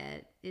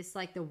said, it's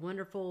like the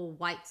wonderful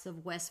whites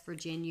of West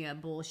Virginia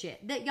bullshit.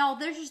 Y'all,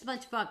 there's just a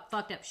bunch of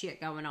fucked up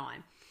shit going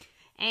on.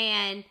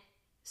 And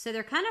so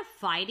they're kind of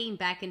fighting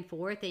back and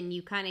forth, and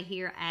you kind of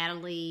hear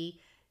Adley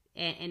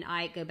and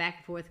Ike go back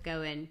and forth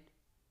going,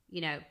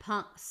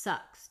 punk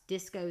sucks,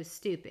 disco's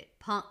stupid,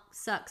 punk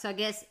sucks. So I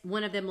guess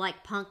one of them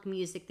liked punk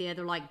music, the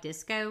other liked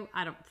disco.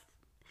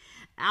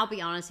 I'll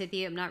be honest with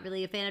you, I'm not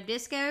really a fan of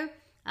disco.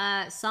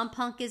 Some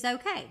punk is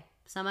okay.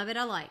 Some of it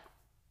I like.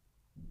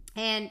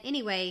 And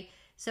anyway,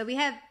 so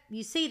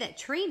you see that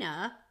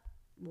Trina,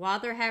 while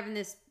they're having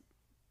this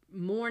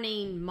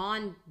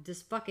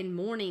fucking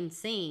morning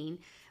scene,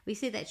 we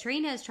see that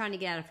Trina is trying to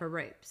get out of her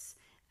ropes.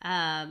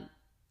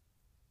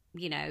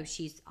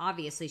 She's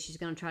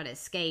going to try to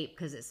escape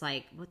because it's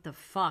like, what the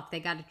fuck? They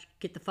got to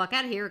get the fuck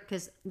out of here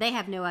because they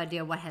have no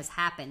idea what has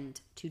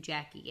happened to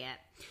Jackie yet.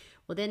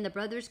 Well, then the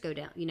brothers go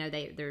down,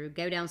 they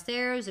go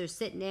downstairs, they're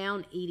sitting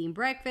down, eating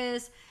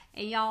breakfast,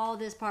 and y'all,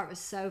 this part was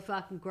so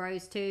fucking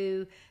gross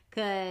too,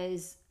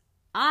 because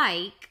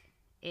Ike,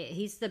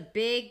 he's the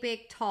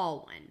big,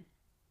 tall one.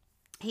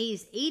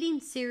 He's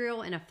eating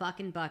cereal in a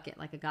fucking bucket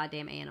like a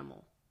goddamn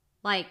animal.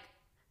 Like,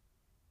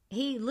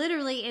 he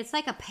literally, it's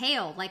like a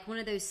pail, like one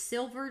of those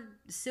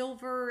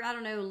silver, I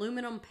don't know,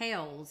 aluminum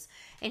pails,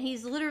 and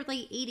he's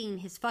literally eating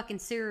his fucking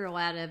cereal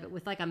out of it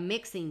with like a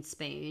mixing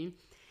spoon.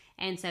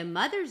 And so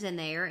Mother's in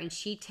there, and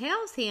she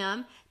tells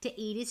him to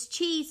eat his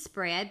cheese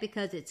spread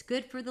because it's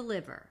good for the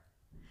liver.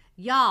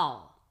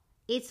 Y'all,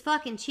 it's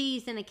fucking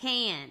cheese in a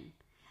can.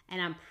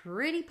 And I'm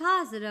pretty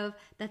positive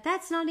that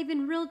that's not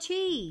even real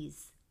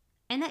cheese.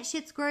 And that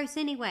shit's gross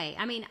anyway.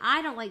 I mean,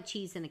 I don't like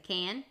cheese in a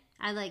can.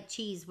 I like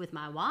cheese with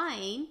my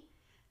wine.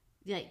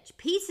 Like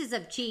pieces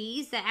of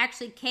cheese that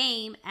actually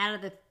came out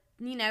of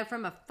the,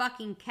 from a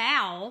fucking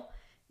cow.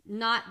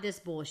 Not this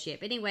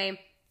bullshit.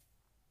 Anyway,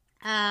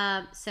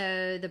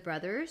 so the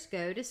brothers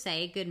go to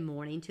say good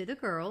morning to the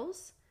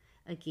girls.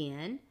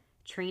 Again,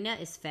 Trina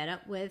is fed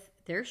up with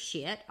their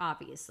shit,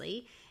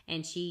 obviously.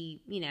 And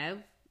she,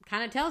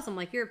 kind of tells them,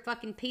 like, you're a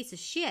fucking piece of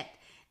shit.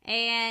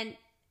 And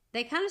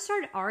they kind of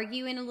started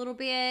arguing a little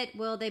bit.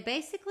 Well, they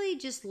basically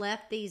just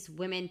left these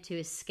women to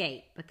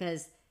escape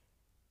because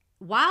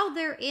while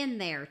they're in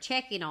there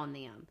checking on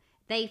them,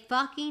 they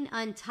fucking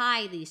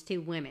untie these two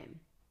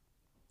women.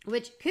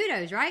 Which,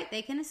 kudos, right?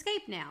 They can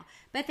escape now.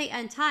 But they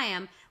untie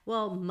them.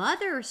 Well,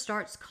 Mother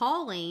starts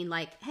calling,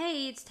 like,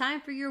 hey, it's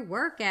time for your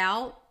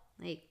workout.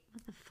 Like,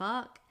 what the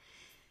fuck?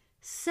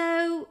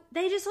 So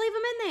they just leave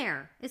them in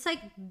there. It's like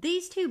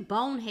these two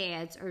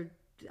boneheads are,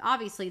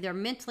 obviously, they're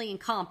mentally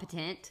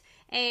incompetent.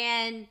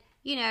 And,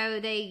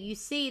 you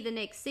see the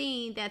next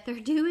scene that they're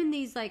doing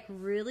these, like,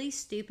 really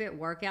stupid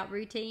workout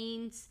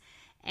routines.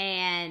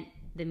 And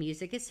the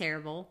music is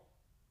terrible.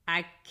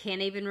 I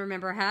can't even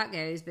remember how it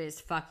goes, but it's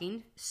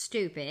fucking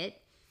stupid.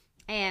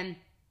 And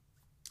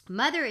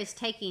Mother is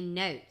taking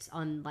notes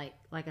on,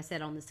 like I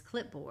said, on this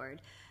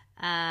clipboard.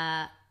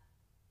 I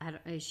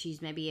don't know,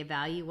 she's maybe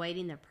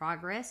evaluating their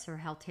progress or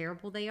how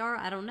terrible they are.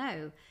 I don't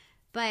know.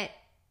 But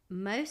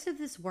most of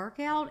this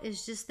workout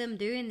is just them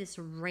doing this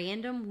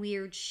random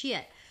weird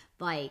shit.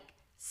 Like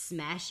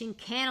smashing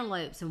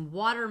cantaloupes and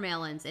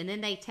watermelons. And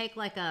then they take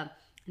like a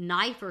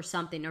knife or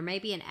something, or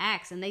maybe an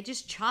axe, and they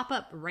just chop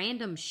up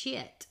random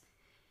shit.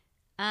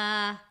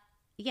 Yeah,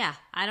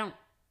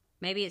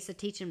 maybe it's to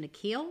teach them to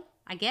kill,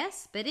 I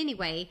guess. But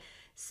anyway,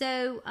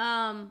 so,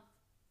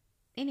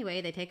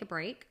 they take a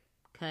break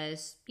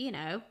because,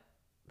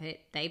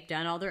 they've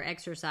done all their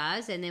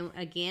exercise. And then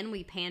again,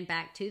 we pan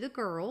back to the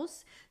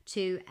girls,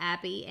 to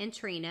Abby and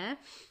Trina,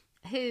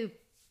 who,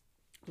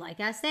 like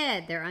I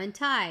said, they're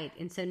untied.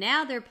 And so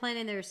now they're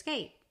planning their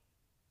escape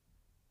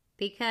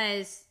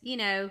because,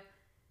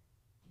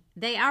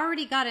 they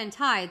already got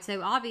untied,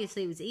 so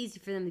obviously it was easy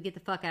for them to get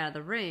the fuck out of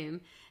the room.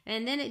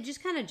 And then it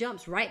just kind of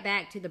jumps right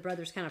back to the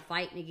brothers kind of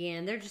fighting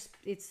again.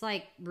 It's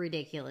like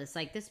ridiculous.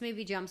 Like this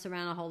movie jumps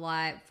around a whole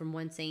lot from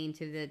one scene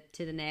to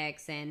the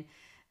next. And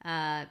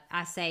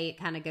I say it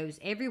kind of goes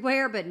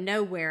everywhere but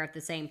nowhere at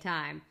the same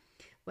time.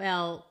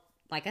 Well,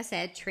 like I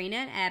said, Trina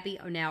and Abby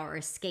are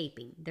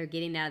escaping. They're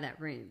getting out of that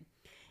room.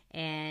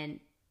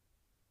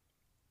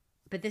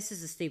 But this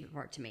is the stupid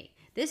part to me.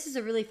 This is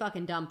a really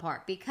fucking dumb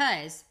part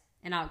because,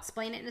 and I'll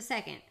explain it in a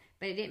second,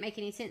 but it didn't make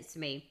any sense to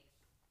me.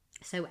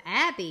 So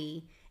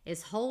Abby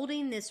is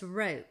holding this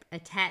rope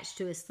attached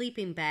to a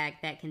sleeping bag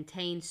that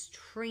contains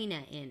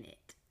Trina in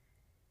it.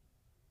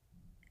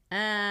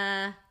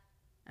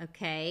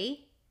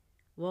 Okay.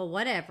 Well,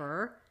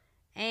 whatever.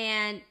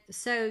 And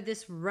so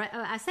this,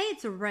 I say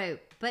it's a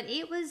rope, but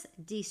it was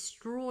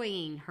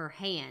destroying her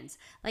hands.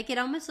 Like it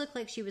almost looked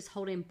like she was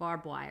holding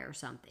barbed wire or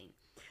something.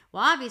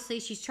 Well, obviously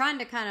she's trying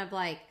to kind of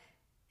like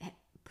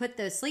put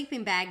the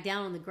sleeping bag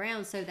down on the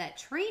ground so that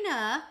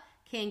Trina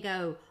can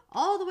go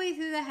all the way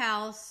through the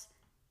house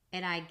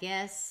and I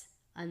guess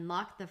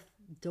unlock the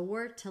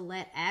door to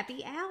let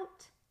Abby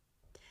out.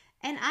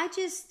 And I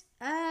just,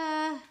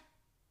 I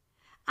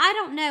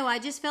don't know. I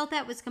just felt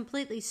that was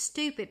completely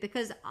stupid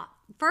because,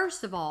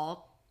 first of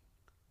all,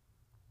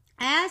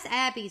 as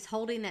Abby's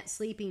holding that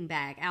sleeping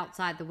bag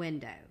outside the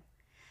window,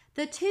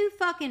 the two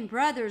fucking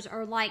brothers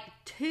are like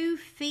 2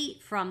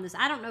 feet from this.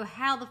 I don't know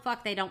how the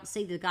fuck they don't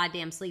see the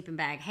goddamn sleeping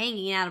bag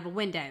hanging out of a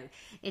window.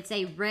 It's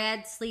a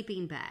red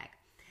sleeping bag,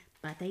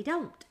 but they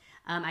don't.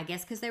 I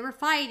guess because they were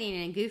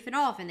fighting and goofing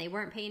off and they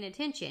weren't paying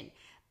attention.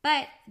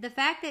 But the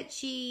fact that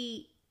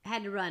she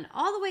had to run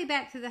all the way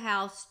back through the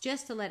house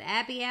just to let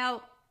Abby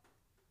out,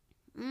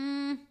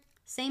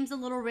 seems a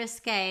little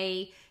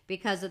risque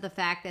because of the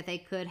fact that they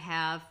could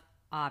have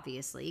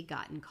obviously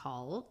gotten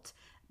caught.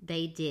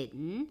 They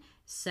didn't.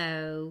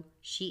 So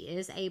she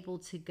is able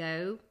to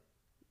go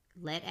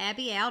let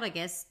Abby out, I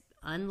guess,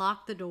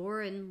 unlock the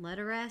door and let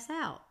her ass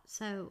out.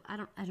 So I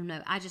don't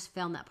know. I just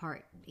found that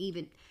part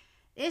even.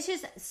 It's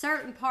just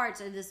certain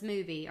parts of this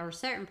movie or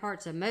certain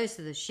parts of most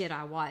of the shit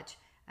I watch.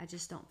 I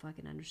just don't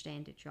fucking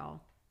understand it,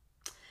 y'all.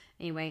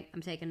 Anyway,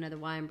 I'm taking another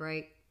wine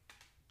break.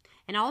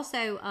 And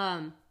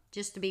also,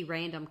 just to be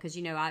random, because,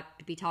 you know, I'd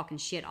be talking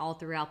shit all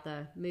throughout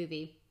the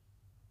movie.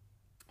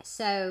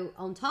 So,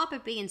 on top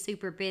of being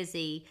super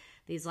busy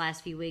these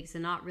last few weeks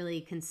and not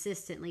really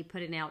consistently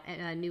putting out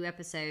new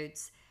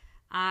episodes,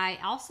 I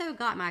also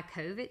got my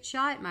COVID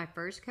shot, my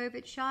first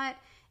COVID shot,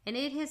 and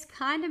it has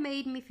kind of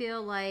made me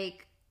feel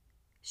like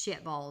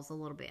shitballs a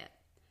little bit.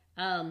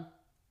 I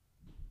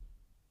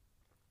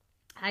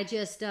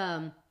just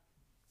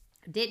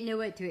didn't know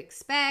what to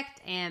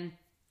expect, and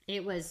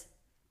it was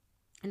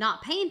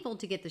not painful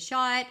to get the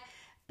shot,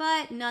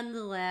 but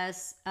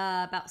nonetheless,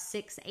 about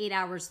 6-8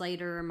 hours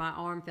later, my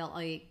arm felt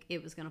like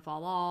it was going to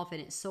fall off, and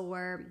it's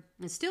sore.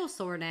 It's still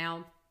sore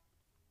now,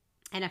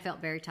 and I felt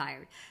very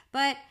tired.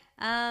 But,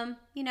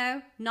 you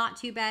know, not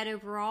too bad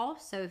overall.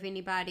 So if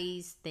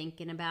anybody's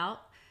thinking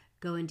about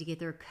going to get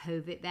their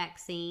COVID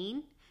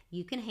vaccine,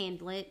 you can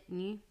handle it.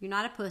 You're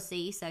not a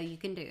pussy, so you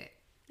can do it.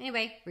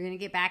 Anyway, we're going to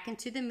get back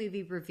into the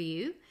movie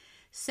review.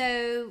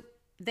 So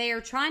they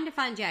are trying to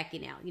find Jackie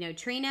now. You know,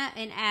 Trina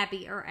and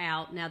Abby are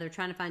out. Now they're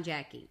trying to find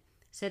Jackie.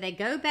 So they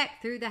go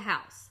back through the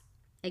house.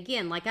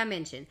 Again, like I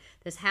mentioned,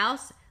 this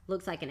house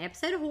looks like an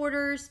episode of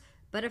Hoarders,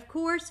 but of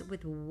course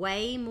with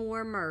way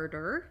more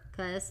murder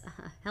because,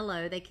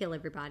 hello, they kill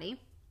everybody.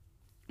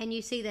 And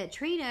you see that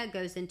Trina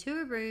goes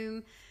into a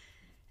room,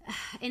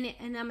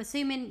 and I'm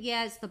assuming,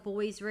 yeah, it's the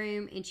boys'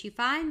 room, and she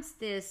finds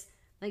this,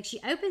 like she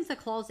opens the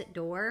closet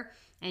door,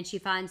 and she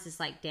finds this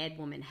like dead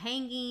woman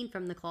hanging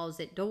from the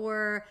closet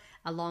door,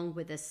 along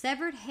with a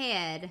severed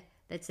head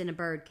that's in a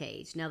bird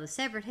cage. Now the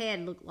severed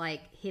head looked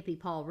like Hippie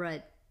Paul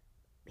Rudd's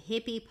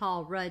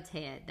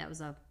head. That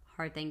was a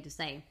hard thing to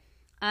say.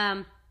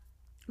 But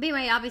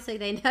anyway, obviously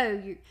they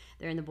know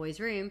they're in the boys'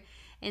 room,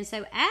 and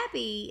so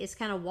Abby is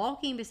kind of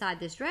walking beside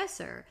this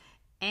dresser,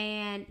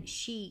 and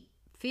she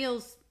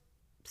feels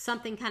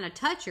something kind of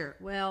touch her.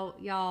 Well,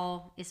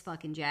 y'all, it's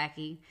fucking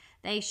Jackie.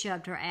 They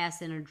shoved her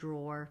ass in a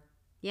drawer.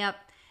 Yep.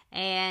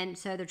 And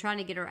so they're trying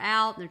to get her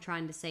out, and they're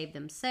trying to save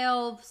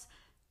themselves.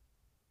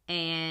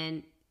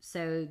 And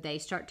so they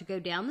start to go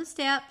down the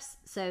steps.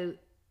 So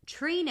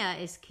Trina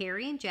is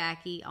carrying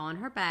Jackie on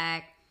her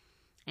back,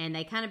 and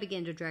they kind of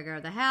begin to drag her out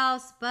of the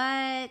house.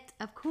 But,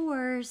 of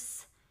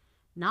course,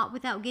 not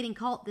without getting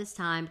caught this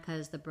time,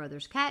 because the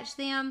brothers catch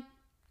them.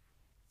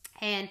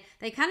 And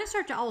they kind of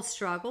start to all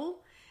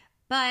struggle.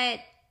 But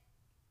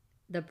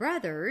the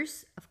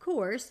brothers, of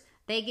course,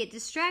 they get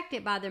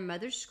distracted by their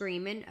mother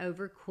screaming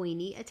over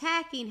Queenie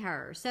attacking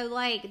her. So,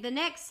 like, the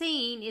next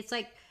scene, it's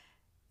like,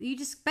 you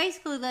just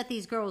basically let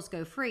these girls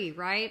go free,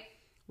 right?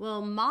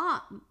 Well,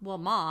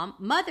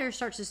 mother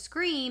starts to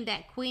scream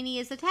that Queenie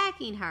is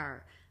attacking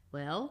her.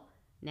 Well,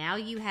 now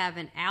you have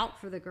an out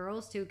for the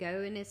girls to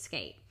go and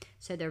escape.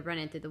 So they're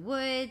running through the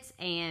woods,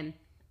 and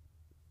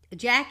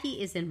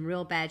Jackie is in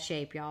real bad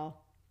shape, y'all.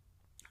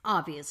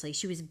 Obviously,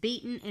 she was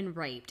beaten and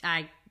raped.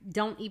 I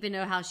don't even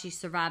know how she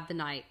survived the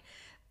night.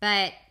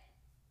 But,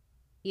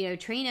 you know,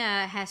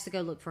 Trina has to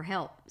go look for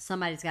help.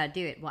 Somebody's got to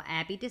do it. Well,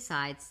 Abby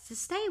decides to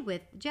stay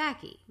with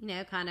Jackie, you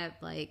know, kind of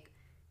like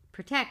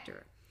protect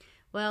her.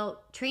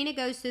 Well, Trina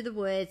goes through the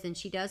woods and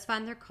she does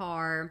find their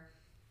car,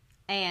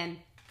 and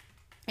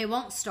it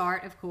won't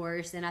start, of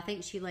course. And I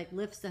think she like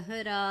lifts the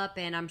hood up,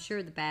 and I'm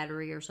sure the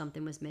battery or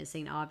something was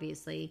missing.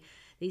 Obviously,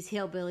 these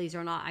hillbillies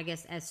are not, I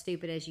guess, as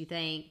stupid as you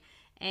think.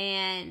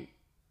 And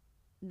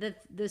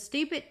the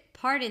stupid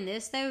part in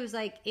this though is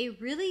like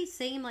it really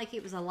seemed like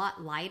it was a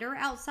lot lighter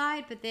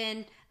outside, but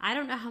then I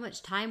don't know how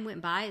much time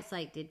went by. It's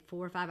like, did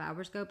 4 or 5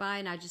 hours go by?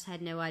 And I just had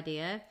no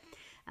idea.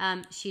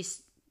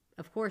 She's,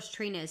 of course,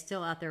 Trina is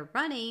still out there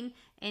running,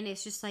 and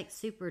it's just like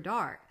super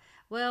dark.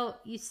 Well,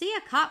 you see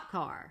a cop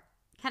car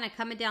kind of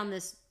coming down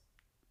this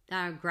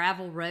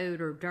gravel road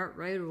or dirt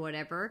road or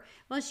whatever.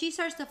 Well, she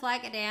starts to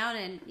flag it down,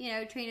 and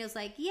Trina's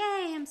like,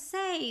 "Yay, I'm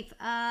safe."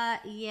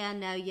 Yeah,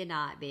 no, you're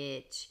not,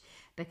 bitch.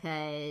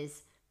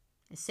 Because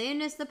as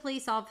soon as the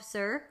police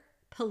officer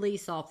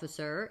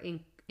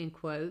in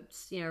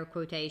quotes,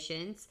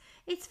 quotations,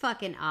 it's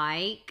fucking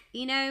Ike,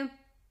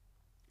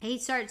 he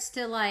starts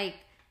to like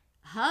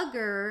hug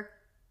her,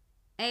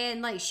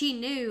 and like she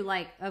knew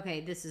like, okay,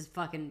 this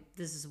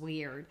is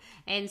weird.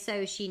 And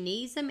so she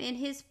knees him in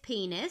his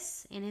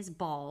penis, in his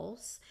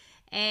balls,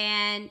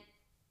 and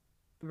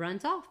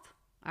runs off.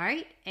 All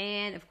right.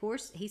 And of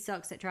course he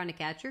sucks at trying to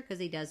catch her because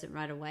he doesn't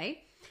right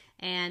away.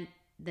 And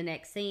the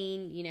next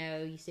scene,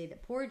 you see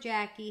that poor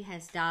Jackie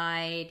has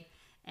died.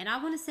 And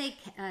I want to say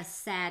a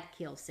sad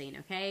kill scene,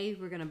 okay?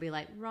 We're going to be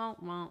like,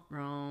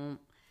 wrong.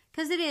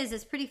 Because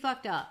it's pretty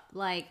fucked up.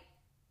 Like,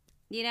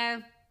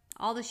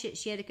 all the shit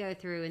she had to go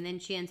through, and then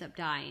she ends up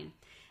dying.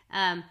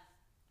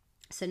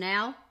 So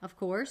now, of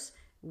course,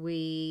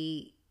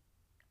 we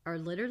are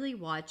literally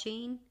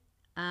watching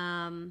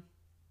nothing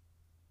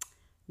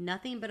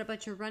but a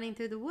bunch of running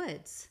through the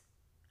woods.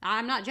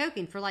 I'm not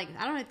joking, for like,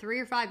 I don't know,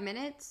 3 or 5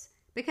 minutes.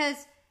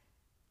 Because,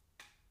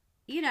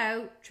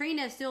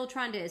 Trina's still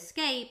trying to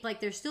escape. Like,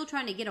 they're still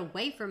trying to get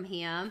away from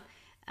him.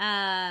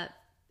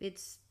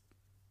 It's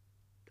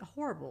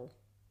horrible.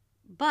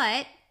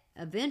 But,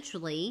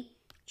 eventually,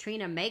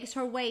 Trina makes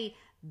her way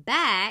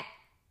back.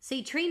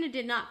 See, Trina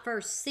did not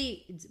first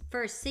see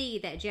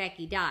that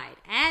Jackie died.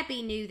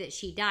 Abby knew that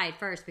she died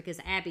first because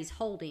Abby's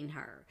holding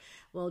her.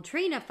 Well,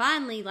 Trina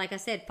finally, like I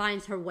said,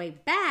 finds her way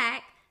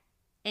back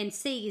and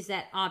sees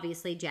that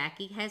obviously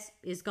Jackie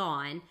is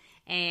gone.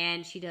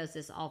 And she does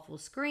this awful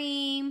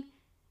scream.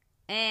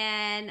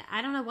 And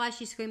I don't know why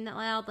she screamed that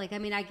loud. Like, I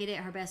mean, I get it.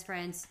 Her best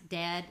friend's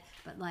dead.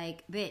 But,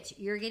 like, bitch,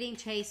 you're getting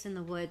chased in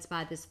the woods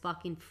by this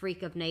fucking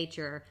freak of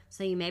nature.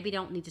 So you maybe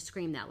don't need to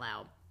scream that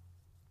loud.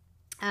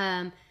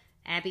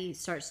 Abby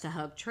starts to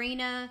hug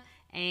Trina.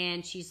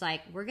 And she's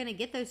like, we're going to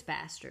get those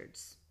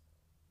bastards.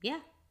 Yeah.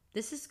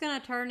 This is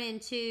going to turn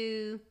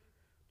into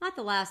not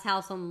the last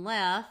house on the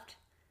left.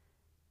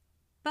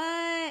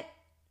 But,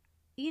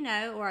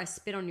 or I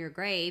spit on your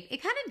grave.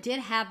 It kind of did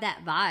have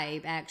that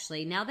vibe,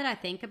 actually. Now that I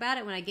think about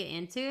it, when I get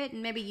into it,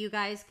 and maybe you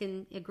guys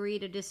can agree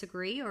to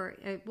disagree or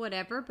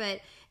whatever, but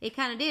it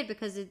kind of did,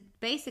 because it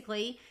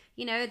basically,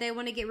 they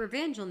want to get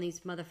revenge on these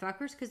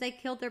motherfuckers because they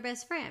killed their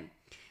best friend.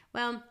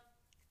 Well,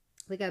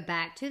 we go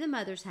back to the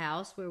mother's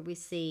house where we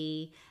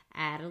see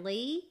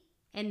Adelie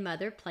and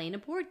Mother playing a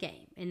board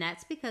game. And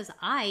that's because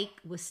Ike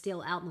was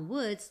still out in the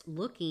woods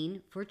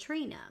looking for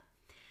Trina.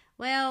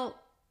 Well,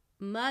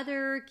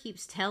 Mother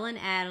keeps telling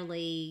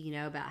Adelie,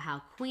 about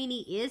how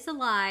Queenie is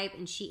alive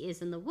and she is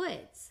in the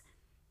woods.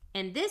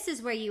 And this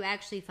is where you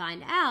actually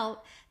find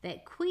out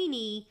that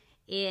Queenie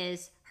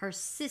is her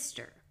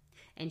sister.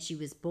 And she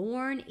was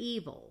born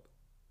evil.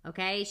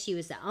 Okay? She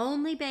was the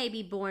only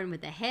baby born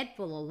with a head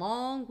full of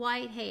long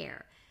white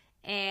hair.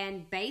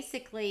 And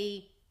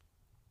basically,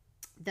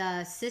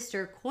 the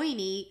sister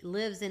Queenie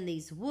lives in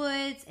these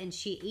woods, and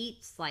she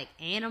eats like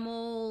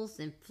animals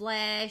and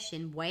flesh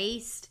and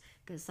waste.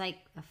 It's like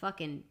a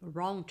fucking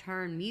wrong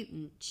turn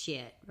mutant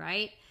shit,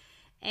 right?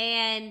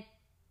 And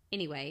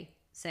anyway,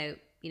 so,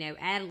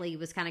 Adelie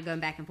was kind of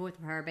going back and forth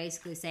with her,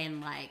 basically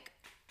saying like,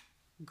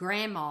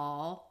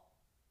 Grandma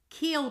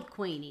killed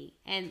Queenie.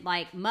 And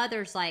like,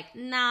 Mother's like,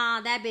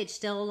 nah, that bitch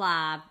still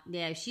alive.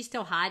 Yeah, she's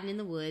still hiding in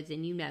the woods,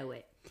 and you know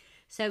it.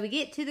 So we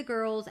get to the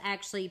girls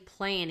actually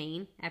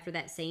planning, after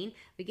that scene,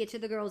 we get to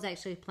the girls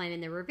actually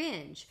planning their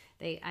revenge.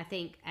 I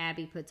think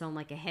Abby puts on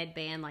like a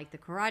headband like the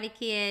Karate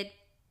Kid.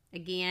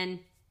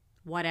 Again,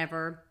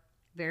 whatever,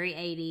 very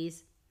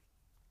 80s.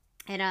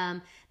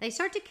 And they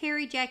start to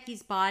carry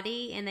Jackie's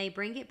body, and they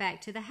bring it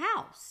back to the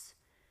house.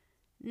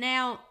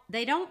 Now,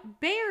 they don't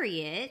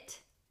bury it,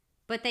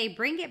 but they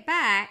bring it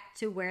back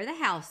to where the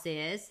house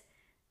is.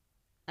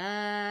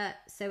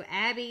 So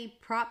Abby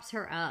props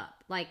her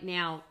up. Like,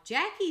 now,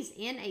 Jackie's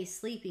in a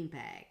sleeping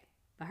bag.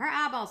 But her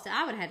eyeballs,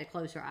 I would have had to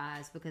close her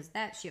eyes because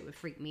that shit would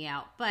freak me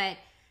out. But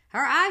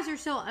her eyes are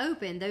still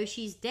open, though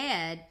she's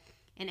dead.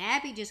 And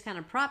Abby just kind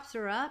of props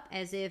her up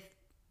as if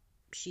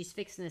she's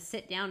fixing to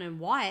sit down and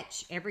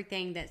watch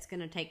everything that's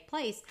going to take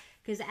place.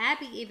 Because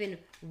Abby even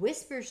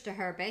whispers to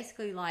her,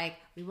 basically like,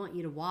 we want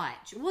you to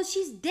watch. Well,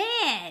 she's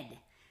dead.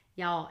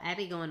 Y'all,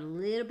 Abby going a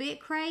little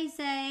bit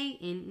crazy.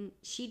 And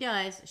she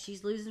does.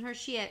 She's losing her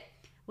shit.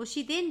 Well,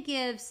 she then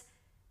gives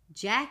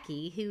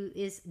Jackie, who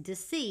is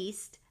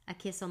deceased, a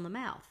kiss on the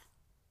mouth.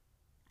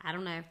 I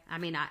don't know. I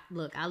mean,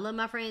 I love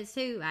my friends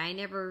too. I ain't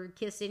never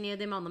kissed any of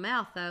them on the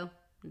mouth though.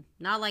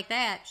 Not like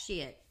that.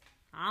 Shit.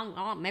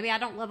 Maybe I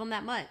don't love them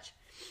that much.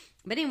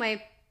 But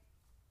anyway,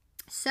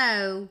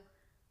 so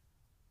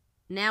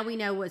now we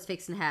know what's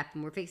fixing to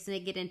happen. We're fixing to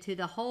get into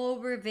the whole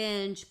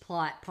revenge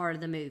plot part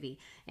of the movie.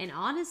 And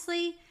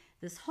honestly,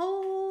 this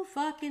whole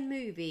fucking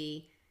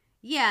movie,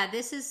 yeah,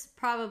 this is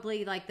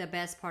probably like the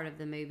best part of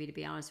the movie, to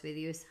be honest with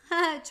you, is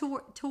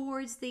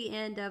towards the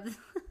end of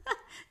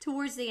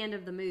towards the end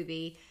of the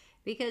movie,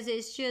 because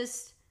it's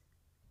just,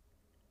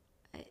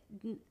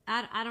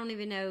 I don't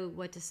even know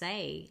what to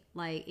say.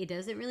 Like, it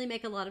doesn't really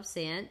make a lot of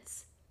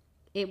sense.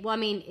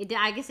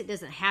 I guess it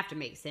doesn't have to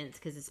make sense,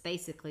 because it's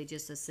basically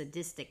just a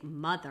sadistic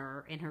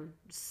mother and her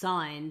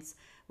sons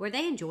where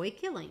they enjoy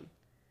killing.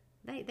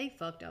 They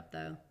fucked up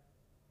though.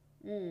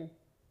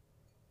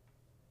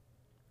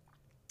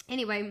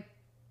 Anyway,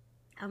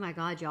 oh my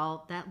God,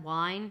 y'all, that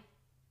wine,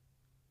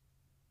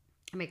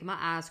 I'm making my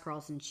eyes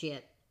cross and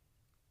shit.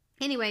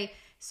 Anyway,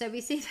 so we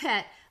see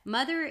that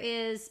mother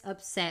is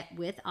upset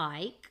with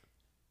Ike.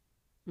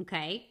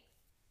 Okay.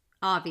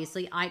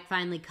 Obviously, Ike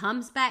finally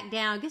comes back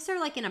down. I guess they're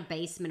like in a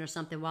basement or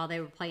something while they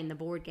were playing the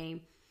board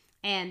game.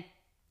 And,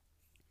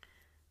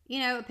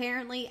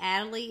 apparently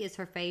Adelie is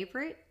her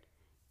favorite.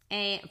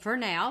 And for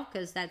now,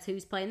 because that's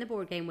who's playing the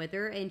board game with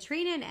her. And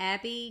Trina and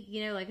Abby,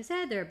 like I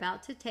said, they're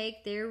about to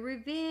take their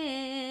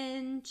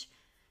revenge.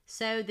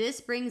 So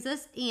this brings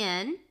us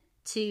in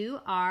to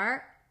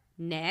our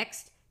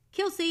next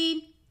kill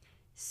scene.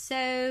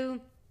 So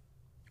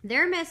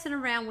they're messing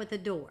around with the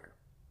door.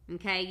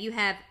 Okay, you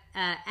have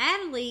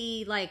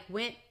Adelie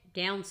went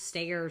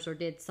downstairs or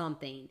did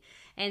something.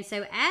 And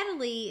so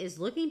Adelie is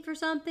looking for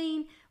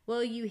something.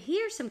 Well, you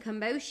hear some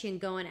commotion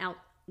going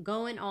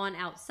on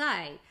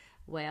outside.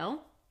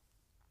 Well,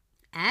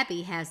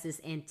 Abby has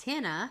this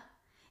antenna,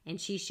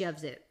 and she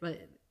shoves it.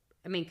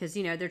 Because,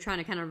 they're trying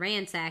to kind of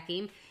ransack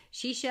him.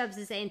 She shoves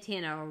this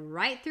antenna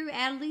right through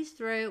Adelie's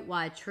throat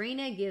while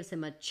Trina gives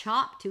him a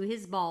chop to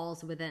his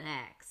balls with an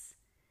axe.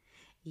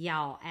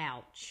 Y'all,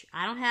 ouch.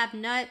 I don't have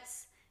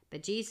nuts,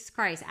 but Jesus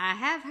Christ, I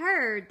have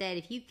heard that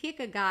if you kick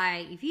a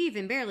guy, if you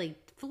even barely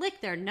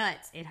flick their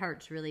nuts, it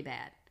hurts really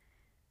bad.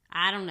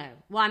 I don't know.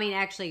 Well,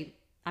 actually,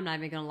 I'm not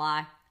even going to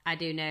lie. I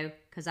do know,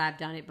 because I've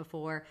done it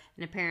before,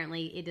 and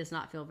apparently it does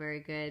not feel very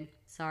good.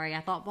 Sorry,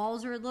 I thought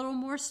balls are a little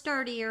more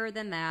sturdier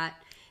than that.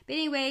 But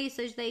anyway,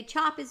 so they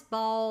chop his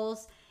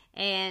balls,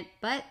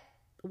 but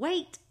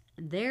wait,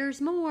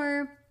 there's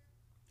more.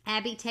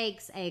 Abby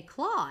takes a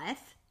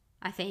cloth,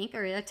 I think,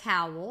 or a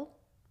towel,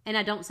 and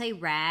I don't say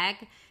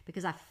rag,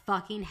 because I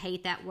fucking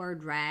hate that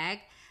word rag.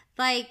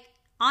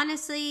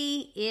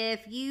 Honestly,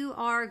 if you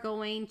are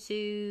going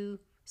to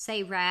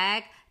say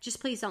rag, just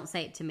please don't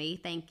say it to me.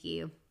 Thank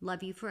you.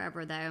 Love you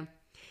forever, though.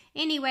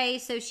 Anyway,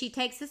 so she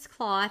takes this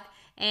cloth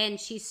and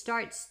she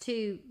starts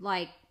to,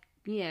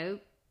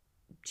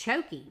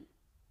 choking.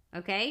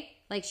 Okay?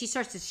 She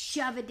starts to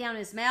shove it down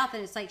his mouth,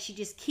 and it's like she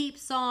just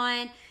keeps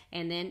on,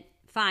 and then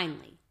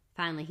finally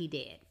he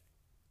did.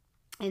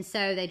 And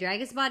so they drag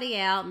his body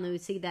out, and we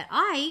see that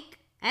Ike,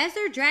 as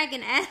they're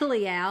dragging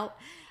Adelie out,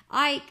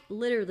 Ike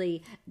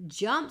literally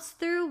jumps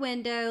through a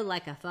window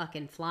like a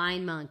fucking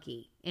flying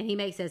monkey. And he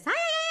makes this,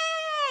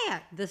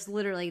 this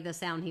literally the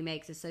sound he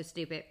makes is so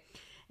stupid.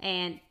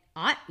 And,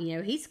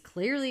 he's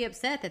clearly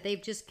upset that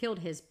they've just killed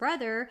his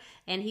brother.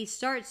 And he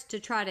starts to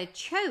try to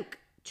choke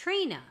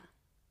Trina.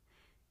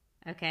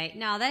 Okay,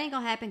 no, that ain't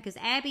gonna happen, because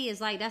Abby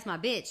is like, that's my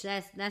bitch.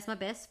 That's my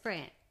best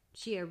friend.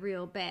 She a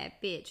real bad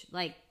bitch.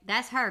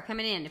 That's her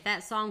coming in. If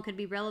that song could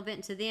be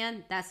relevant to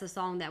them, that's the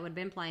song that would have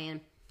been playing.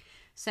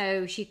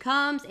 So she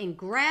comes and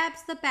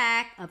grabs the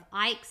back of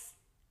Ike's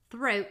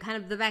throat, kind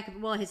of the back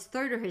of, his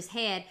throat or his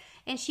head,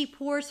 and she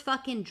pours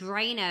fucking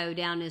Drano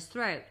down his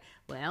throat.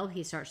 Well,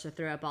 he starts to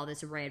throw up all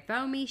this red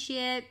foamy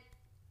shit,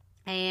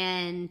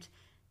 and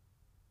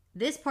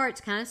this part's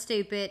kind of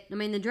stupid. The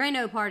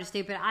Drano part is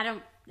stupid.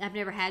 I've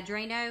never had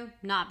Drano,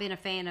 not been a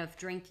fan of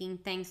drinking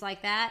things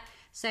like that,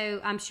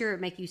 so I'm sure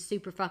it'd make you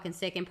super fucking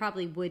sick and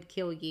probably would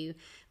kill you.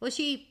 Well,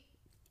 she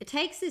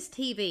takes this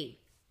TV,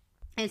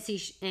 and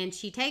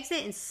she takes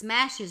it and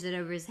smashes it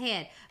over his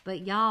head.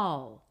 But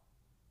y'all,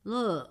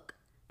 look,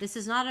 this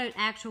is not an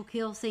actual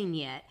kill scene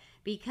yet,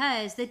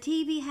 because the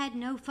TV had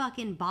no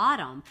fucking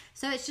bottom.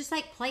 So it's just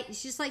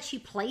like she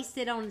placed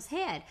it on his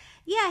head.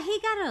 Yeah, he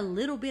got a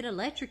little bit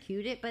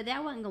electrocuted, but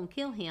that wasn't gonna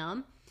kill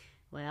him.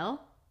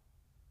 Well,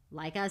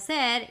 like I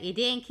said, it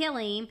didn't kill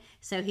him,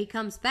 so he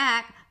comes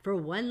back for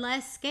one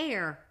less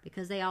scare,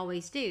 because they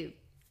always do.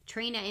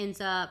 Trina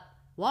ends up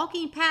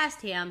walking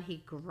past him. He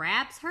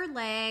grabs her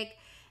leg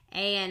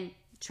and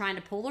trying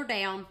to pull her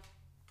down.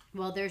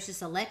 Well, there's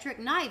this electric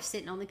knife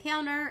sitting on the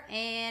counter,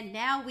 and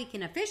now we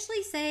can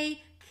officially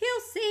say kill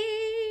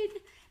scene,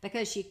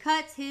 because she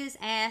cuts his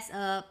ass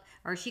up,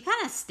 or she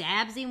kind of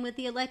stabs him with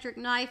the electric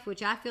knife,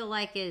 which I feel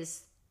like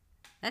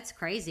that's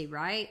crazy,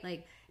 right?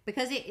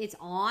 Because it's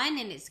on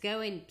and it's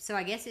going, so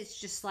I guess it's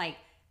just I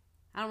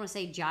don't want to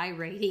say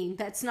gyrating,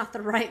 that's not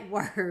the right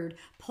word,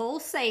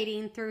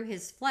 pulsating through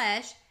his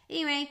flesh.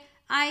 Anyway,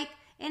 Ike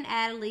and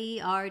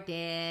Adelie are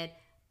dead.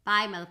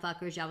 Bye,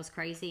 motherfuckers. Y'all was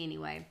crazy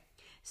anyway.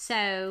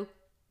 So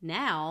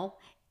now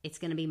it's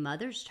going to be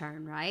Mother's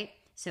turn, right?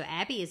 So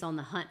Abby is on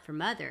the hunt for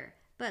Mother.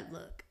 But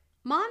look,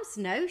 Mom's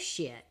no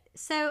shit.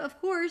 So, of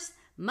course,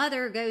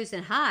 Mother goes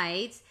and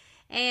hides.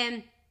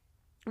 And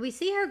we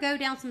see her go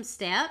down some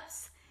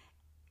steps.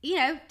 You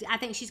know, I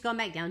think she's gone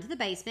back down to the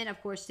basement,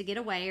 of course, to get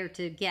away or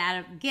to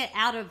get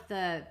out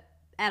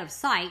of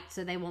sight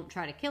so they won't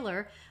try to kill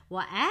her.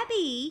 Well,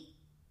 Abby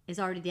is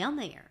already down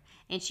there.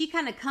 And she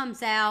kind of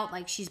comes out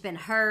like she's been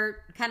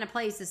hurt, kind of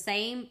plays the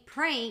same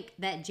prank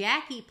that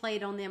Jackie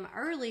played on them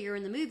earlier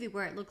in the movie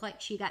where it looked like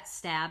she got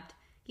stabbed,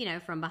 you know,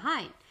 from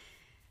behind.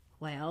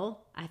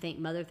 Well, I think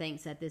Mother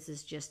thinks that this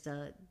is just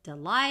a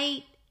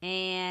delight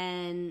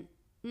and,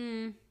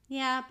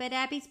 yeah, but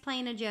Abby's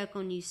playing a joke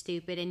on you,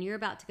 stupid, and you're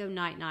about to go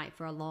night-night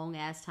for a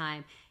long-ass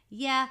time.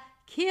 Yeah,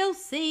 kill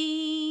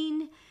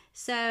scene.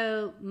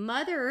 So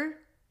Mother,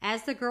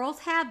 as the girls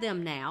have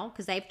them now,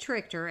 because they've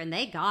tricked her and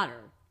they got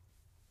her,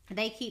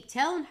 they keep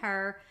telling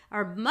her,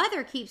 or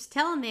Mother keeps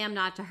telling them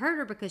not to hurt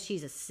her because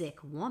she's a sick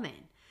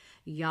woman.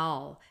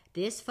 Y'all,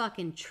 this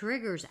fucking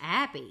triggers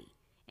Abby.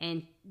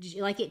 And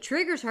like it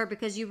triggers her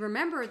because you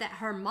remember that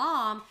her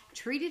mom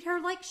treated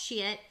her like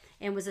shit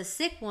and was a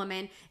sick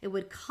woman. It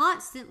would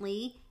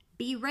constantly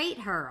berate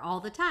her all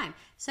the time.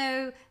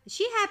 So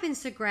she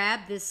happens to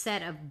grab this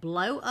set of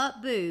blow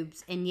up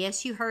boobs. And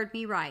yes, you heard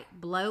me right.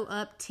 Blow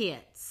up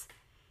tits.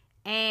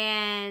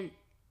 And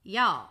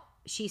y'all,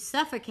 she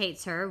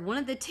suffocates her. One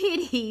of the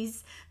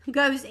titties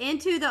goes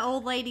into the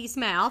old lady's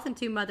mouth,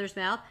 into Mother's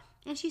mouth,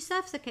 and she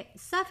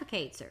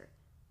suffocates her.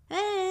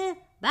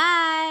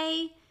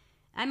 Bye.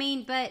 I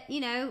mean, but,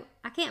 you know,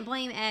 I can't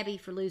blame Abby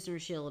for losing her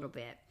shit a little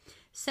bit.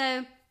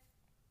 So,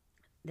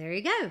 there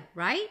you go,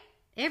 right?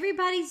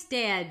 Everybody's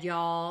dead,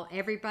 y'all.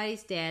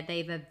 Everybody's dead.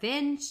 They've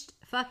avenged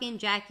fucking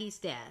Jackie's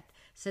death.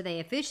 So, they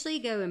officially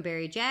go and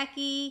bury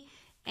Jackie,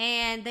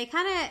 and they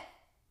kind of,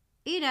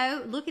 you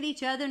know, look at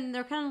each other and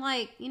they're kind of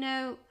like, you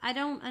know, I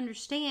don't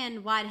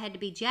understand why it had to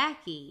be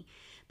Jackie.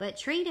 But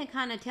Trina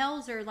kind of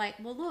tells her like,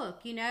 well, look,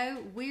 you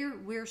know,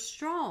 we're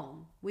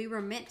strong. We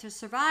were meant to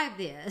survive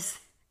this.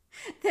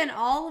 Then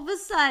all of a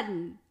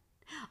sudden,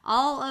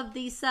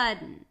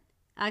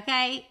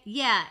 okay,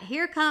 yeah,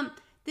 here come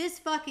this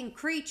fucking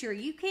creature.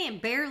 You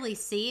can't barely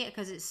see it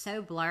because it's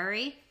so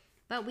blurry.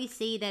 But we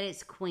see that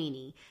it's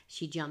Queenie.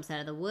 She jumps out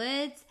of the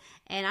woods.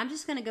 And I'm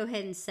just going to go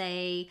ahead and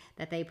say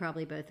that they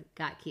probably both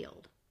got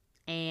killed.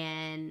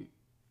 And,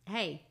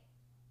 hey,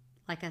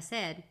 like I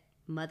said,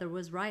 Mother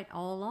was right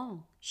all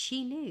along.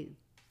 She knew.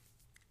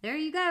 There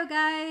you go,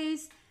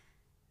 guys.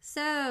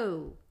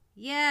 So,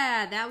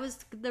 yeah, that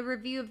was the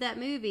review of that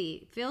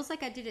movie. Feels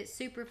like I did it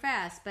super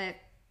fast, but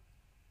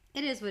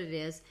it is what it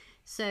is.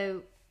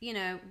 So, you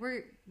know,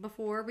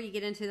 before we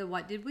get into the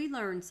what did we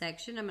learn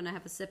section, I'm going to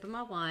have a sip of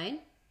my wine.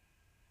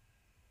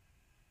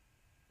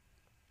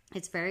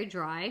 It's very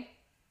dry.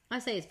 I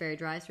say it's very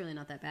dry. It's really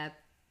not that bad.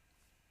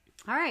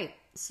 All right.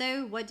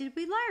 So what did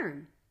we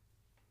learn?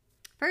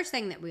 First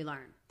thing that we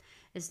learned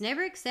is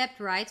never accept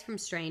rights from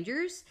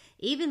strangers,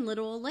 even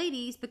little old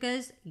ladies,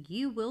 because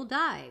you will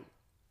die.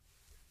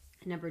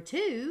 Number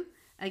 2,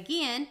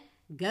 again,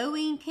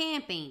 going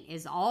camping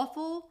is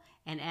awful.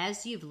 And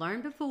as you've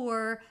learned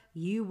before,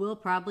 you will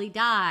probably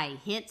die.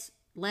 Hence,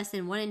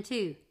 lesson 1 and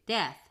 2,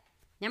 death.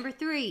 Number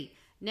 3,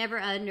 never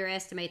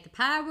underestimate the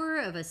power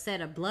of a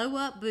set of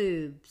blow-up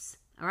boobs.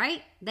 All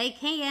right? They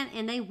can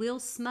and they will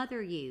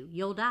smother you.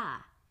 You'll die.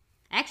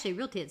 Actually,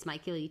 real tits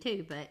might kill you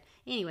too, but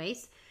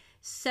anyways.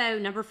 So,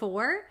 number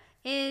 4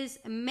 is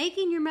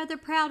making your mother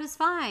proud is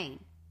fine.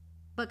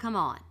 But come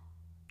on.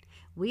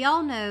 We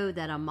all know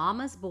that a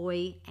mama's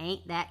boy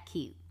ain't that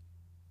cute.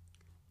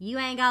 You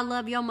ain't gotta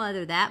love your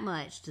mother that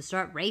much to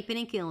start raping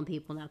and killing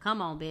people. Now,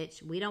 come on,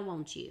 bitch. We don't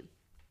want you.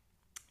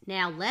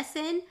 Now,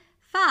 lesson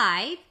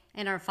 5,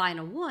 and our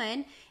final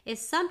one,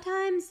 is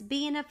sometimes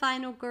being a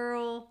final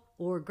girl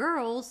or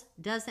girls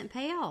doesn't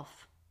pay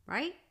off,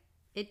 right?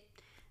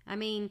 I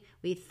mean,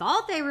 we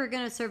thought they were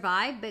going to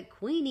survive, but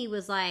Queenie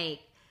was like,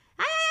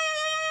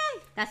 ah!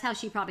 That's how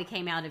she probably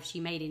came out if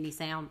she made any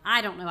sound.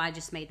 I don't know. I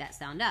just made that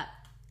sound up.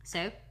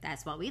 So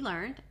that's what we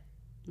learned.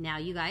 Now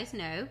you guys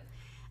know.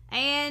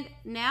 And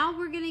now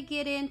we're going to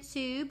get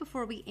into,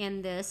 before we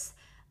end this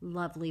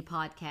lovely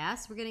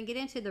podcast, we're going to get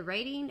into the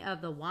rating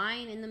of the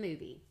wine in the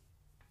movie.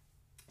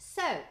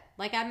 So,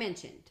 like I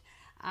mentioned,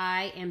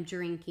 I am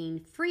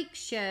drinking Freak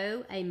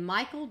Show, a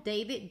Michael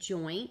David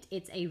joint.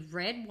 It's a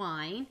red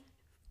wine.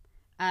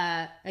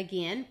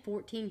 Again,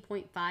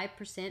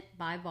 14.5%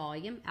 by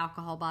volume,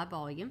 alcohol by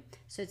volume.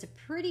 So it's a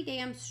pretty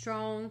damn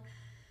strong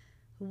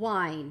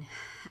wine.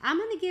 I'm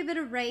going to give it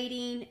a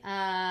rating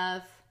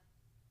of,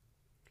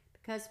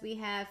 because we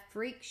have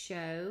Freak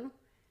Show.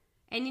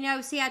 And you know,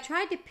 see, I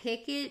tried to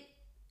pick it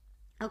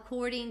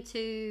according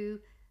to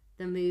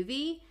the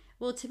movie.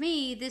 Well, to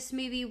me, this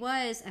movie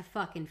was a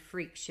fucking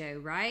freak show,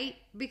 right?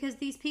 Because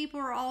these people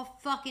are all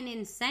fucking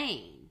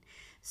insane.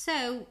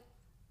 So,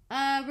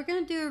 we're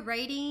going to do a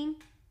rating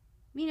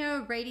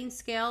rating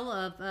scale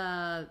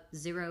of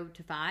 0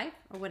 to 5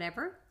 or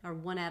whatever, or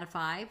 1 out of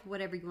 5,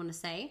 whatever you want to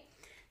say.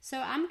 So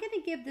I'm going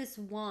to give this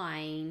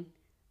wine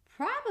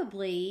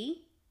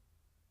probably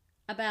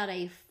about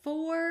a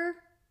 4.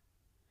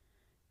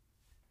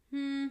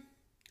 We're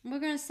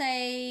going to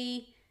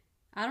say,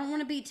 I don't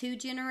want to be too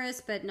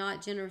generous, but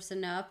not generous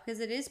enough, because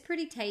it is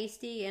pretty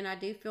tasty and I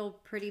do feel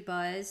pretty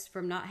buzzed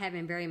from not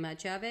having very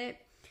much of it.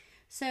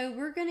 So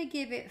we're going to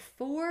give it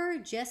 4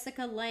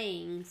 Jessica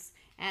Langes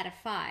out of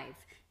 5.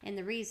 And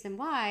the reason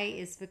why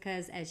is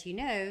because, as you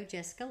know,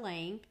 Jessica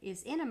Lange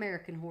is in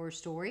American Horror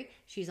Story.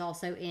 She's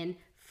also in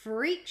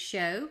Freak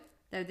Show,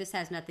 though this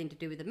has nothing to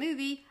do with the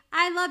movie.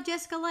 I love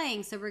Jessica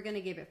Lange, so we're going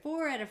to give it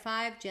 4 out of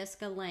 5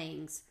 Jessica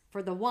Langes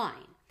for the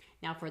wine.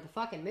 Now for the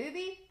fucking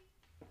movie,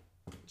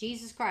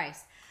 Jesus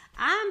Christ.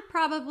 I'm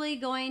probably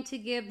going to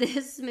give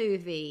this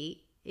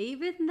movie,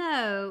 even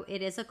though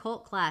it is a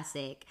cult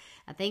classic,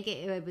 I think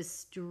it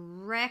was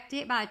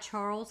directed by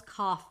Charles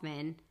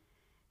Kaufman,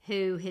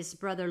 who his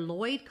brother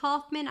Lloyd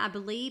Kaufman, I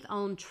believe,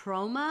 owned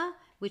Troma,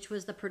 which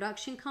was the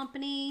production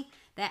company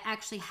that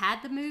actually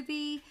had the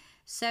movie.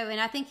 So,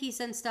 and I think he's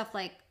done stuff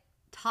like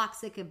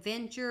Toxic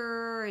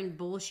Avenger and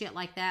bullshit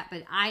like that,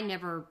 but I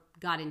never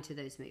got into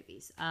those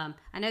movies. I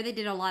know they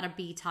did a lot of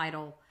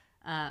B-title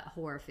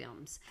horror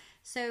films.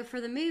 So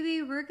for the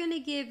movie, we're going to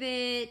give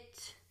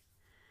it,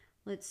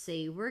 let's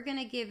see, we're going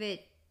to give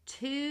it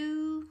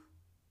 2...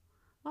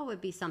 What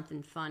would be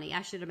something funny?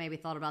 I should have maybe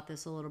thought about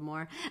this a little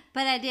more,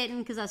 but I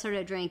didn't because I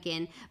started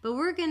drinking. But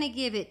we're going to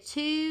give it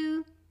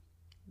 2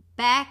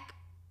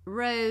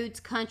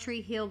 Backroads Country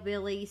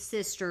Hillbilly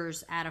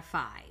Sisters out of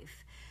 5,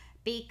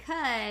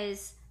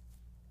 because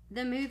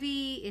the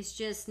movie is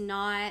just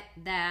not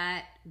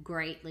that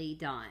greatly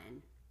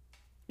done.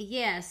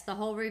 Yes, the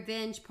whole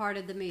revenge part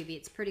of the movie,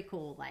 it's pretty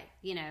cool. Like,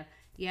 you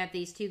have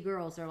these 2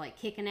 girls that are like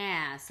kicking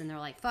ass and they're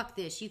like, fuck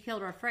this, you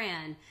killed our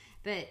friend.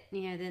 But,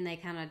 then they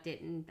kind of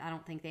didn't, I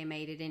don't think they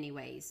made it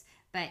anyways.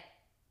 But,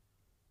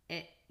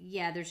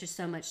 there's just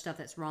so much stuff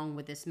that's wrong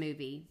with this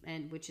movie,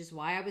 and which is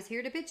why I was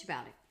here to bitch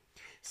about it.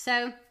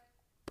 So,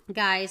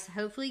 guys,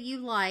 hopefully you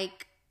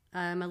like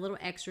my little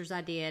extras I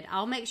did.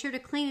 I'll make sure to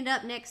clean it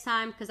up next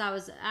time, because I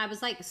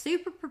was like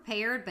super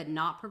prepared, but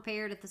not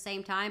prepared at the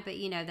same time. But,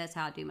 that's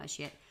how I do my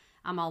shit.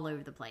 I'm all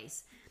over the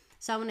place.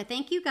 So I want to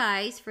thank you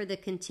guys for the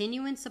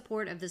continuing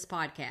support of this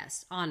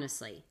podcast,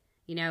 honestly.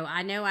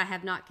 I know I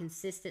have not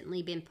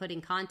consistently been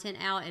putting content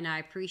out, and I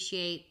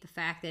appreciate the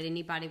fact that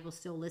anybody will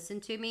still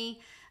listen to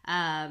me.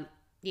 And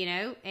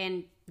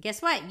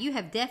guess what? You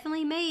have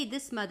definitely made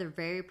this mother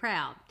very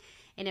proud.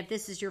 And if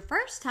this is your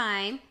first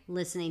time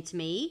listening to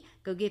me,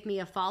 go give me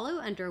a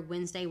follow under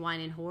Wednesday Wine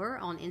and Horror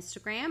on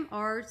Instagram,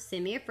 or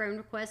send me a friend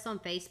request on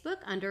Facebook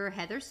under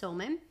Heather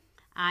Solman.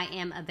 I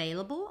am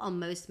available on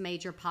most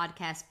major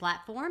podcast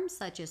platforms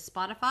such as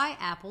Spotify,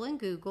 Apple, and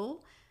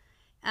Google.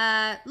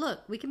 Look,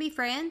 we can be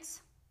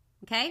friends,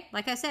 okay?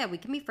 Like I said, we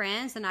can be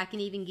friends, and I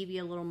can even give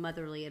you a little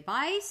motherly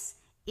advice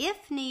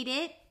if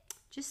needed.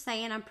 Just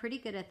saying, I'm pretty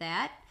good at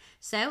that.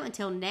 So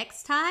until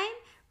next time,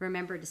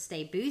 remember to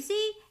stay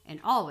boozy and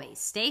always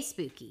stay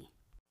spooky.